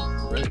perhaps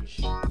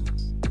rich?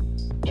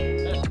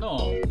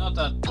 No, not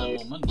at the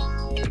moment.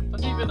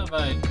 But even if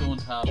I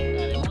don't have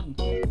anyone,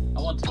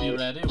 I want to be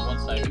ready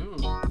once I do.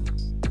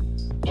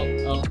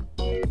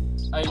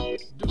 I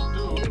do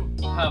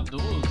have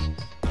those,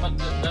 but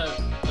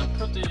they're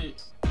pretty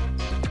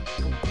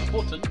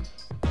potent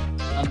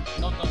I'm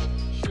not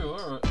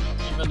sure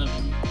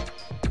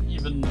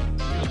even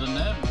using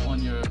them on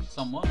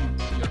someone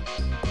you're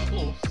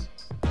close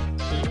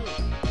to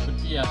would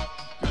be a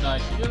good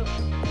idea.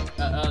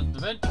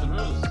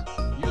 Adventurers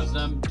use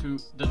them to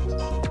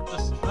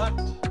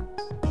distract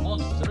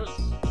monsters.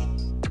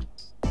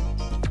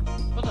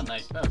 What a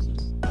nice person.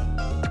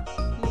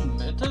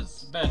 It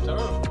is better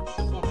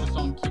to focus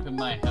on keeping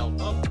my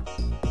health up,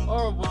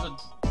 or would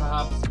it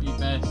perhaps be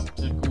best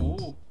to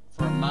go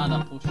for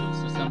mana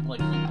potions to simply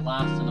keep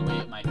blasting away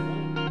at my foe?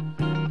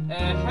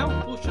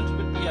 Health potions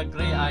would be a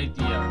great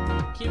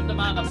idea. Keep the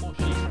mana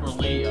potions for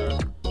later,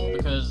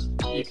 because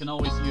you can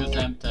always use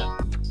them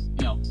to,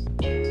 you know,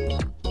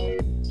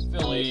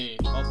 fully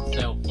up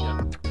self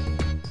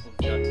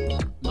your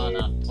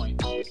mana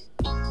points.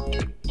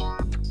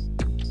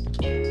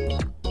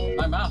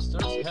 My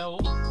master's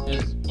health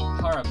is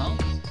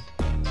paramount.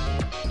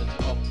 It's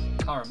of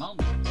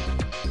paramount.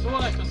 So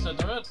I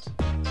consider it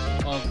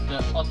of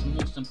the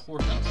utmost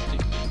importance to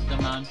keep the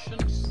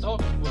mansion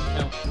stocked with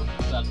health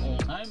potions at all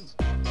times.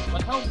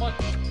 But how much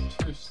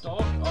to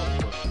stock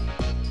up with?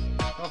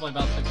 Probably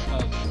about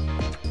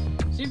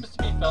 6,000. Seems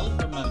to be filled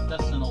with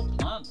medicinal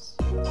plants.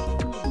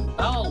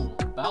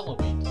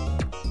 Ballowweed.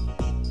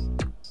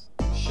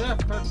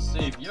 Shepherd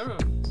Savior.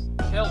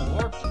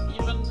 Killwort,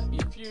 even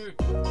if you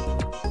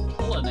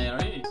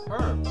culinary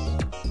herbs.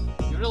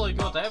 You really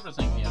got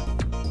everything here.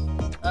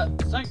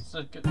 Thanks,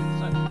 are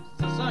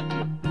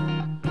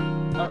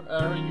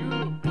you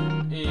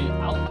a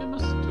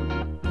alchemist too?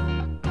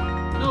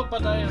 No,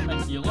 but I am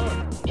a healer.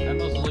 I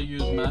mostly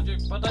use magic,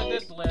 but I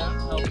did learn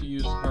how to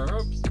use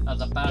herbs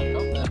as a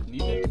backup if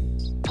needed.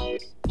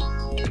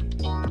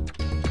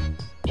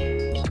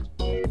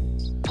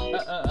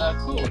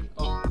 Good.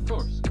 Of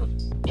course, good.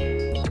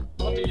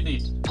 What do you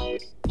need?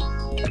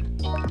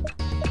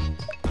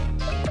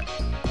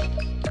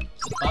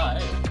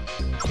 Bye.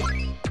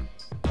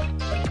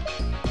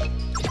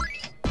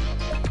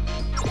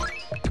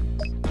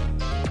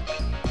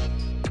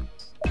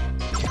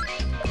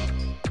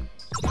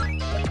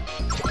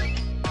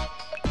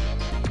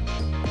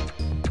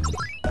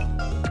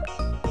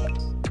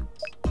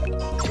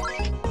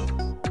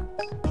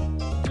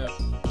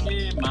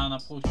 Okay, mana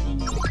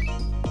potions.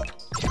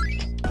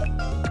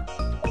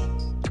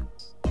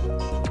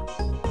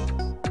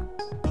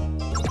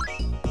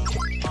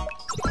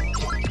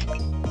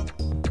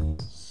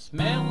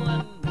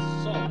 Smelling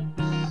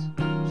salts.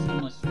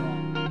 Extremely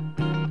strong.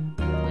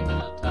 We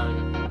can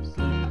target from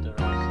sleep. They're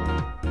also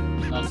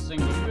not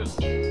single use.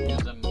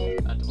 Use them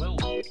at will.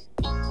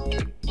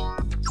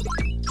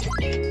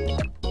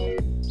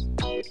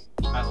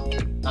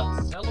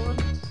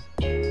 Accelerant.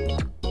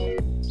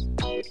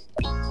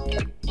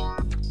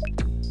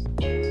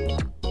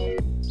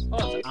 Oh,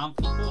 it's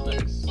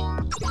amphipodex.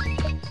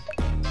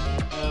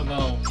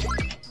 Well,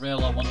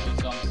 Rayla wanted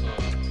some, so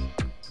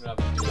grab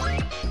it.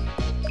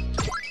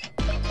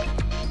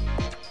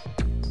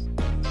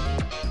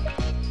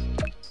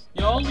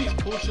 You know, all these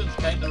potions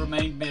kind of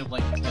remind me of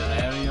like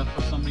Terraria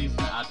for some reason.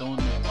 I don't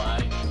know why.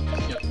 It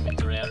just gives me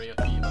Terraria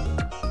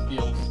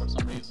feels for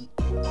some reason.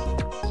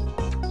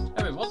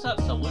 Anyway, what's that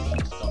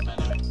solution stuff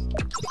anyway?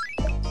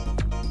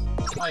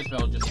 Might as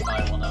well just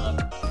buy one of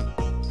them.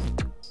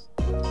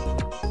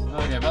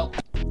 Okay, well,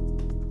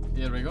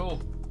 here we go.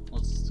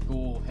 Let's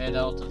go head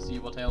out and see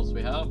what else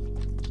we have.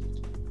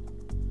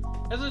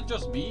 Is it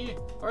just me,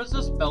 or is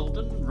this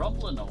building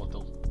rumbling a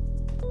little?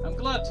 I'm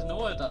glad to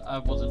know it. I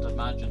wasn't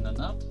imagining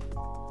that.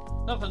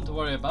 Nothing to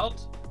worry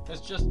about.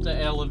 It's just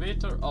the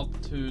elevator up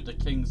to the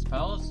King's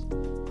Palace.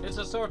 It's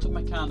a sort of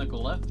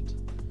mechanical lift.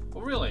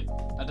 Oh really?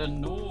 I didn't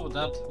know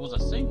that was a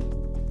thing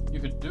you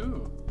could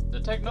do.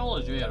 The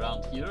technology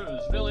around here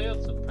is really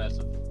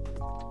impressive.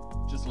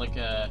 Just like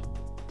a...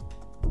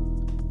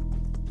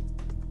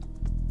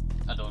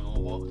 I don't know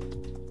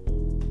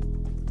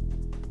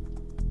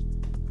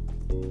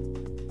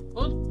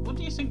what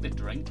do you think they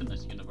drink in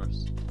this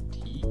universe?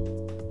 Tea?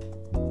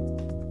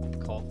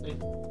 Coffee?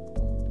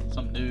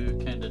 Some new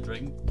kind of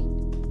drink?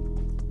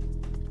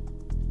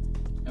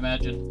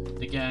 Imagine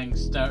the gang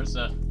starts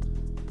a,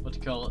 what do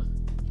you call it?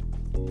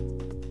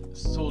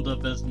 Soda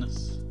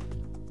business.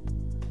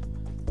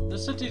 The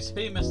city's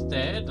famous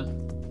dead.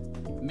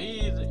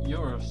 May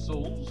your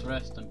souls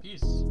rest in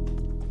peace.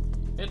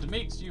 It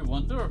makes you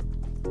wonder,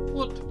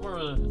 what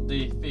were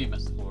they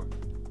famous for?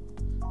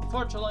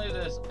 Unfortunately,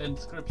 the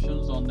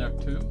inscriptions on their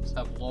tombs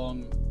have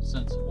long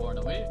since worn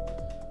away,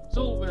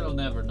 so we'll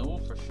never know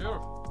for sure.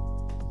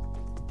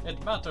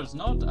 It matters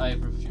not, I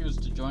have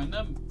refused to join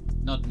them.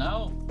 Not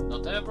now,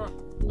 not ever.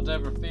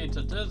 Whatever fate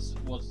it is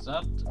was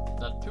that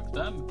took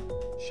them,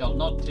 shall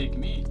not take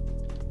me.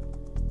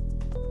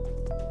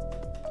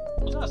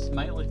 Was that a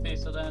smiley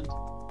face at the end?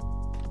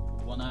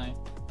 One eye?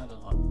 I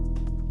don't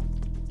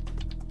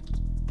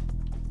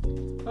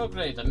know. Oh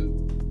great,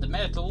 the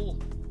metal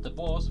the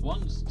boss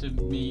wants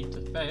me to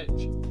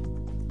fetch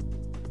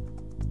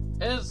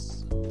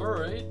is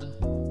buried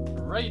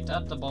right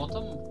at the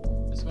bottom.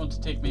 It's going to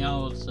take me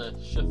hours to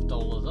shift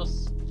all of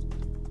this.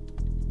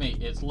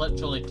 Mate, it's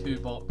literally 2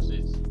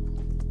 boxes.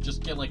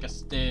 just get like a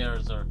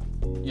stairs, or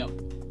you know,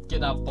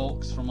 get that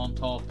box from on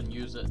top and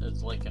use it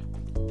as like a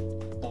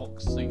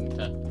box thing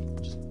to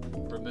just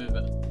remove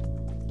it.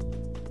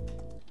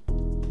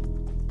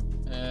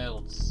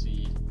 Let's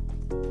see.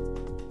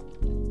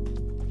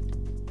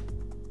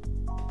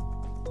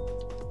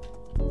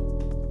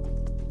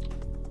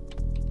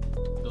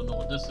 Don't know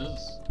what this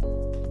is.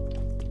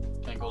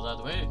 Can't go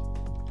that way.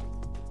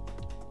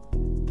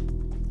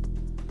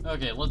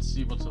 Okay, let's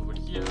see what's over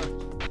here.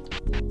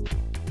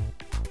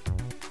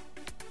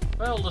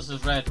 Well, this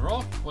is red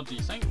rock. What do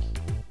you think?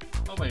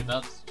 Oh wait,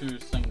 that's 2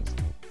 things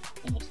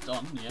almost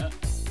done, yeah.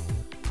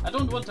 I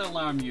don't want to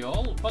alarm you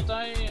all, but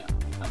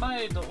am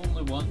I the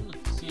only one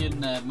seeing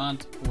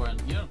Manticore in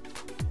here?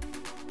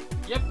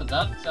 Yep,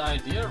 that's the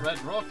idea. Red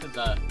Rock is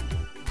a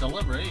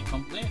delivery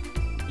company.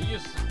 They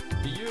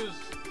use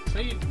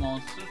trained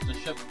monsters to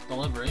ship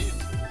deliveries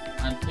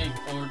and take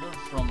orders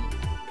from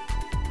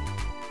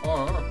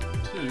or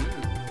to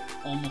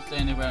almost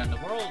anywhere in the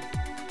world.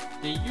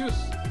 They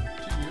used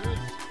to use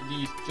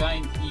these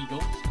giant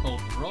eagles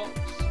called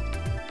rocks,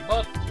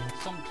 but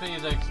some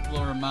crazy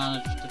explorer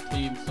managed to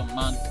tame some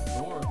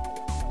manticore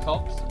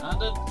cubs,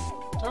 and it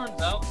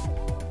turns out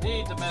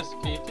they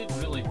domesticated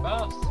really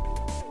fast,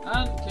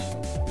 and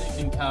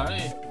they can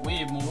carry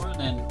way more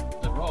than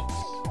the rocks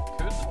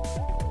could,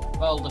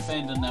 while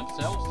defending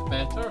themselves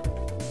better,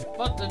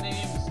 but the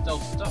name still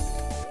stuck.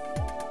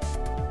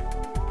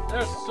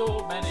 There's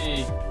so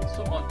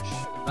much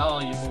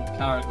valuable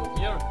cargo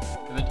here.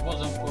 If it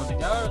wasn't for the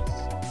guards,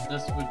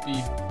 this would be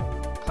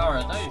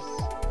paradise.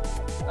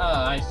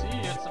 I see,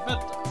 it's a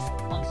bit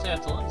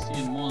unsettling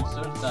seeing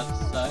monsters that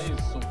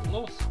size so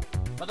close,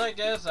 but I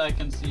guess I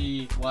can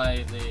see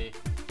why they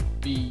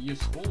be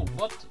useful.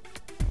 What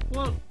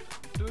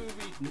do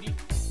we need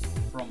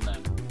from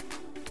them?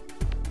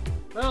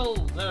 Well,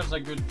 there's a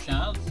good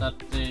chance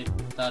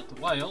that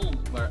while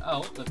we're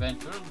out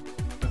adventuring,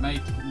 we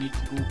might need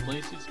to go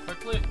places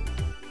quickly,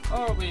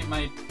 or we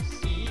might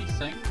see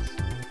things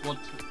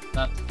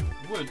that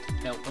would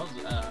help us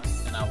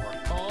in our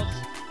cause,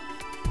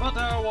 but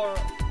are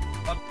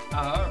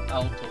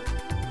out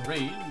of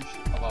range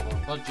of our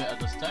budget at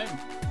this time.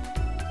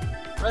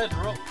 Red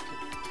Rock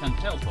can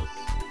help us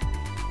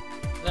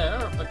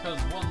there, because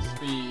once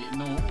we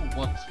know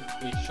what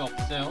a shop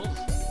sells,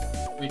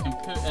 we can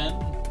put in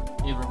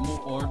a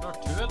remote order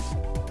to it,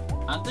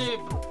 and they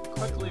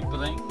quickly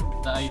bring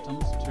the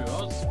items to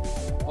us,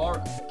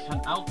 or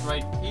can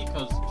outright take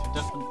us to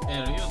different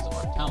areas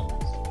or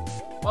towns.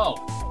 Well,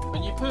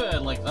 when you put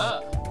it like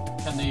that,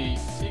 can they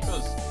take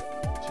us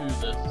to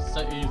the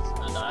cities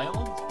and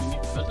islands we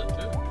need to visit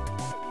too?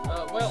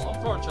 Well,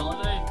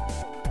 unfortunately,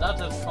 that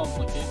is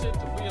complicated.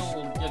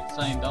 We'll get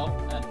signed up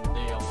and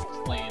they'll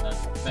explain it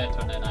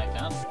better than I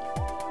can.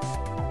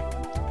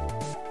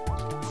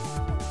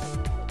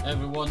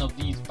 Every one of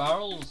these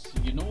barrels,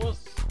 you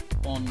notice,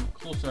 on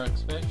closer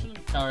inspection,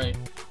 carry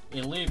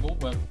a label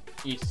with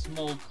a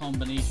small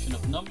combination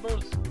of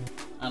numbers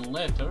and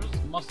letters.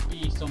 Must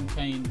be some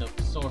kind of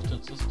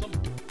sorting system.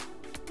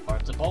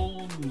 Hearts of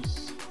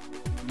bones.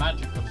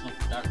 Magic or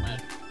something, dark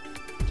magic.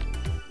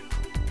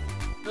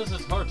 This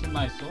is hurting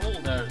my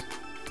soul. There's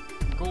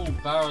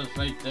gold bars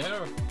right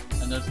there,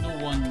 and there's no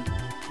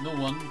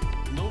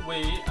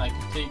way I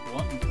could take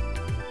one.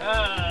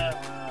 Ah!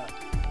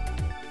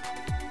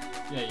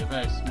 Yeah, you're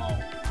very small.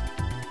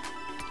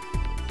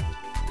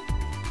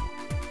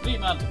 3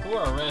 manticore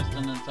are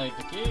resting inside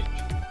the cage,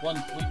 1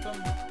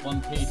 sleeping,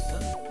 1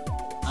 pacing,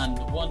 and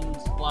 1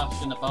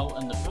 splashing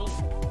about in the pool.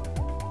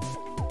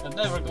 I've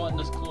never gotten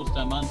this close to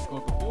a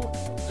manticore before.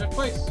 They're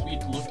quite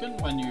sweet looking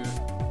when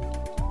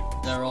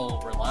they're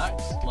all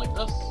relaxed like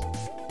this.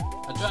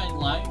 A giant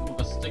lion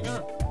with a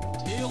stinger,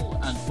 tail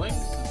and wings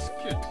is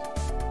cute.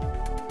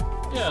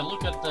 Yeah,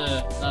 look at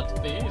that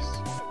face.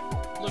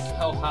 Look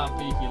how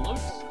happy he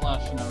looks,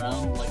 splashing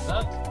around like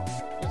that.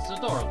 It's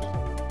adorable.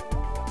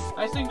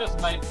 I think this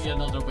might be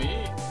another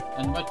way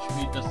in which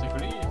we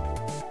disagree.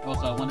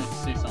 Also, I wanted to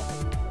say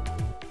something.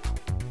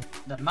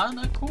 The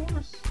mana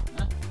cores?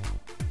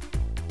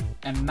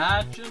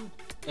 Imagine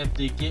if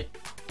they get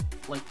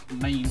like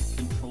mind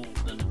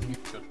controlled in the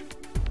future.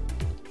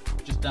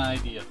 Just an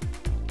idea.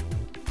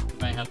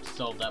 We might have to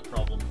solve that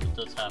problem if it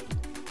does happen.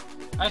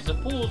 I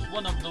suppose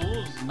one of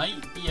those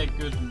might be a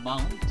good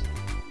mount,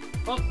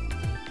 but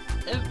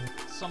if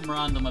some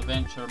random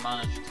adventurer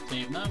managed to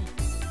tame them,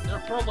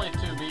 they're probably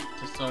too weak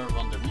to serve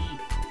under me.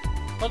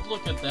 But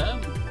look at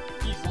them,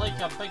 he's like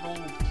a big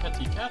old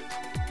kitty cat.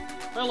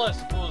 Well, I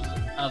suppose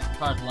as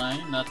part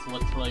line, that's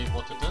literally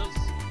what it is.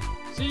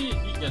 See,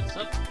 he gets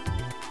it.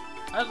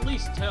 At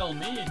least tell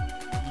me,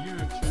 you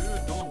two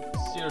don't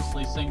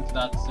seriously think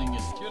that thing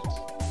is cute.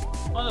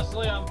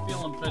 Honestly, I'm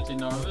feeling pretty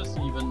nervous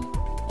even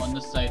on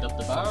this side of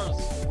the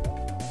bars.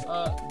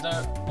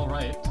 They're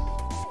alright.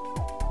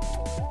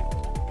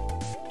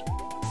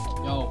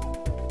 Yo.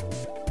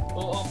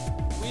 Well,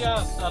 we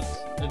asked that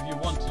if you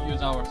want to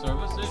use our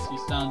services, you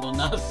stand on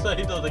that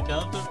side of the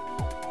counter.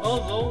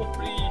 Although,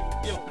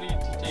 feel free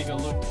to take a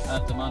look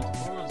at the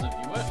manticores if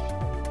you wish.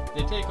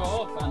 they take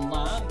off and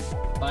land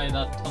by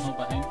that tunnel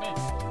behind me.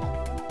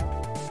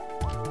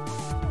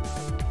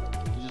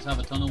 You just have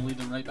a tunnel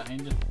leading right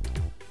behind you.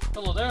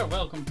 Hello there,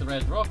 welcome to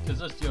Red Rock. Is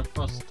this your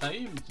first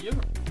time here?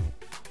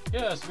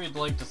 Yes, we'd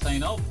like to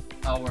sign up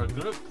our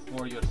group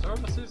for your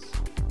services.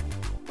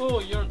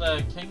 Oh, you're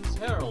the King's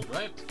Herald,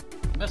 right?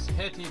 Miss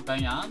Hetty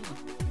Banyan?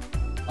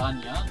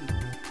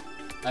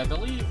 I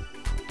believe.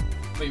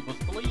 Wait, was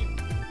believe?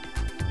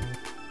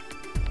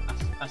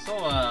 I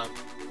saw a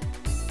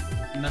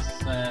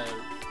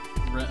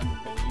written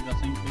believe, I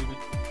think, maybe.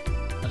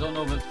 I don't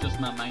know if it's just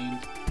my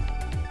mind.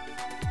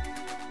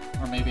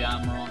 Or maybe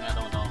I'm wrong, I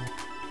don't know.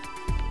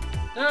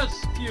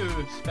 There's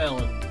few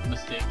spelling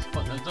mistakes,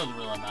 but it doesn't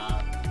really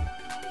matter.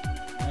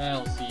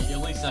 Let's see,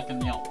 at least I can,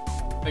 you know,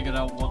 figure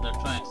out what they're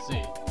trying to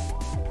say.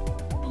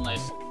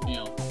 Unless, you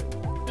know,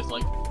 it's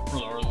like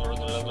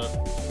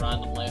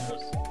random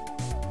letters.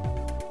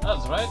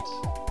 That's right.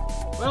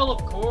 Well,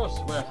 of course,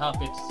 we're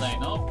happy to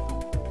sign up.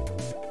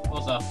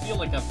 Also, I feel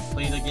like I've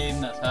played a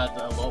game that's had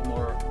a lot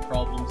more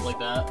problems like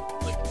that.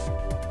 Like,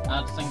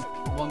 I think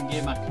one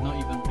game I could not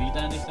even read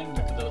anything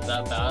because it was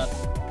that bad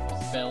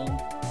with spelling.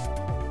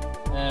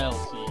 Let's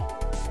see.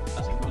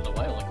 I think it was a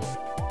while ago.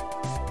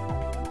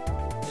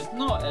 It's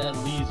not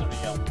Elise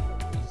Real.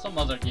 It's some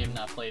other game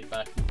that I played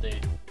back in the day.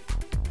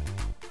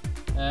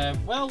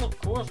 Well, of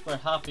course, we're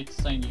happy to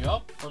sign you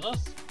up for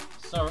this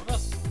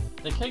service.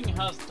 The King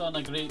has done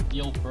a great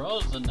deal for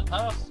us in the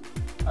past.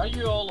 Are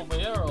you all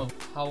aware of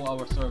how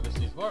our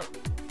services work?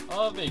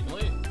 Oh,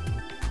 vaguely.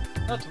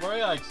 Not to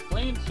worry, I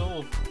explained.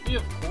 So, we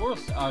of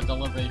course are a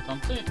delivery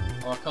company.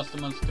 Our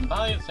customers can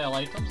buy and sell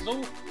items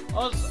though,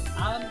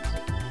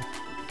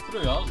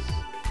 through us.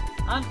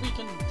 And we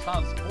can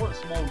transport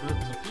small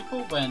groups of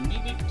people when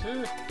needed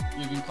too.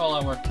 You can call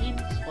our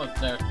teams with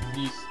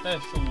these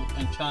special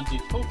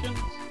enchanted tokens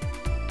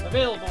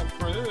available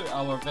through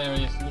our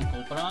various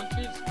local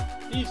branches.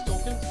 These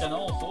tokens can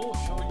also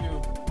show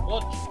you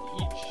what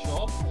each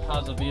shop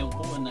has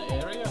available in the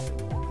area.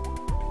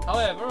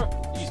 However,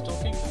 these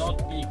tokens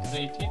cannot be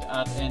created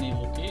at any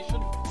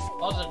location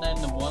other than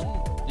the one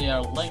they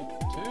are linked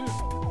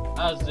to,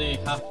 as they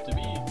have to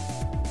be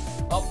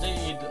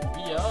updated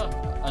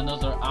via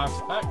another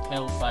artifact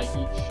held by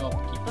each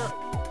shopkeeper.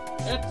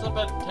 It's a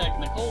bit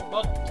technical,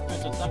 but to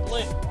put it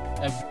simply,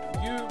 if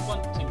you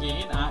want to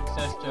gain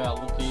access to a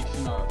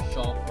location or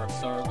shop or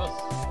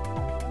service,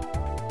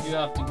 you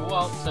have to go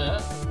out to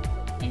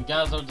it and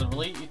gather the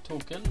related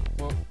token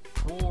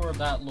for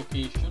that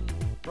location,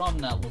 from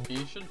that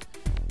location,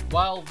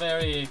 while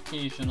very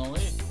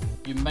occasionally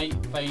you might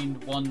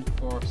find one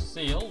for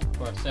sale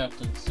for a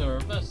certain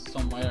service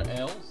somewhere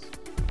else.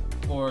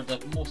 For the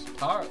most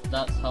part,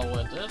 that's how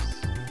it is.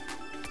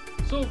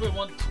 So if we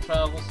want to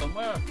travel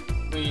somewhere,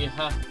 we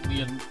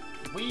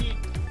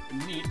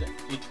need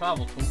a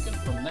travel token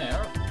from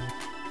there,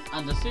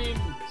 and the same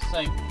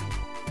thing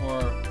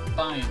for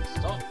buying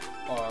stuff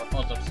or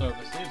other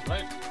services,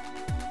 right?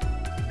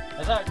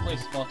 Exactly,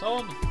 spot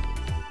on.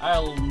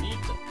 I'll need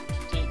to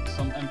take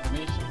some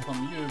information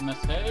from you,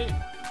 Miss Hay,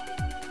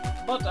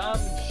 but I'm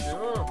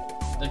sure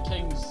the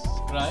King's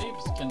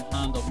scribes can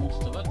handle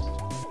most of it.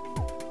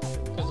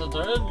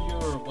 Considering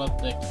you're with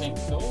the King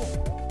though,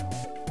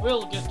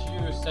 we'll get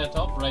you set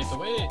up right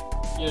away.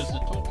 Here's the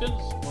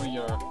tokens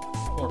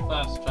for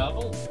fast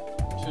travel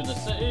to the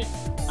city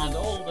and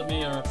all the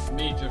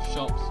major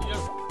shops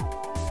here.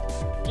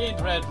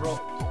 Gained Red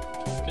Rock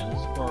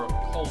tokens for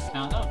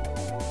Kolkana.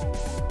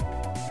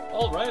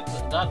 Alright,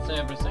 that's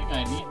everything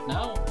I need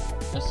now.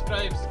 The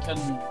scribes can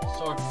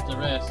sort the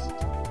rest.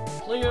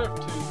 Player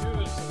to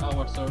use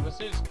our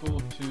services, go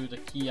to the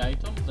key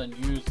items and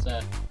use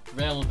the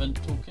relevant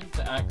token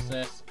to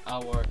access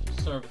our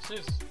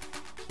services.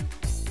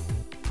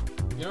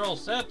 You're all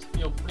set.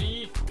 Feel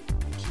free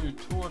to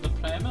tour the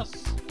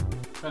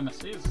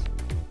premises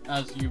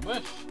as you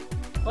wish,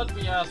 but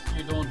we ask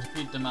you don't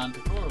feed the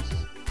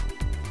manticores.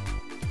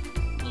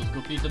 Let's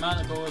go feed the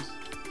manticores.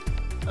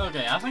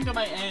 Okay, I think I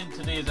might end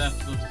today's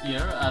episode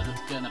here as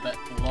it's getting a bit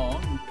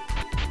long.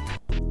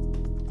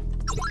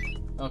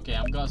 Okay,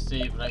 I'm gonna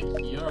save right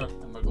here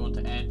and we're going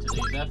to end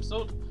today's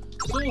episode.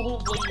 So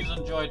hopefully you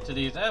enjoyed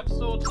today's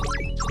episode.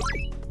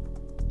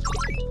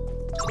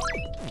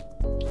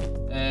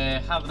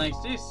 Have a nice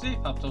day, safe,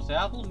 have toasty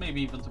apple,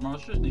 maybe even some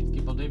roasters, need to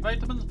keep up the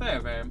vitamins,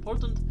 very, very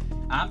important.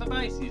 And bye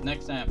bye, see you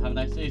next time, have a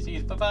nice day, see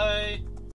you, bye bye.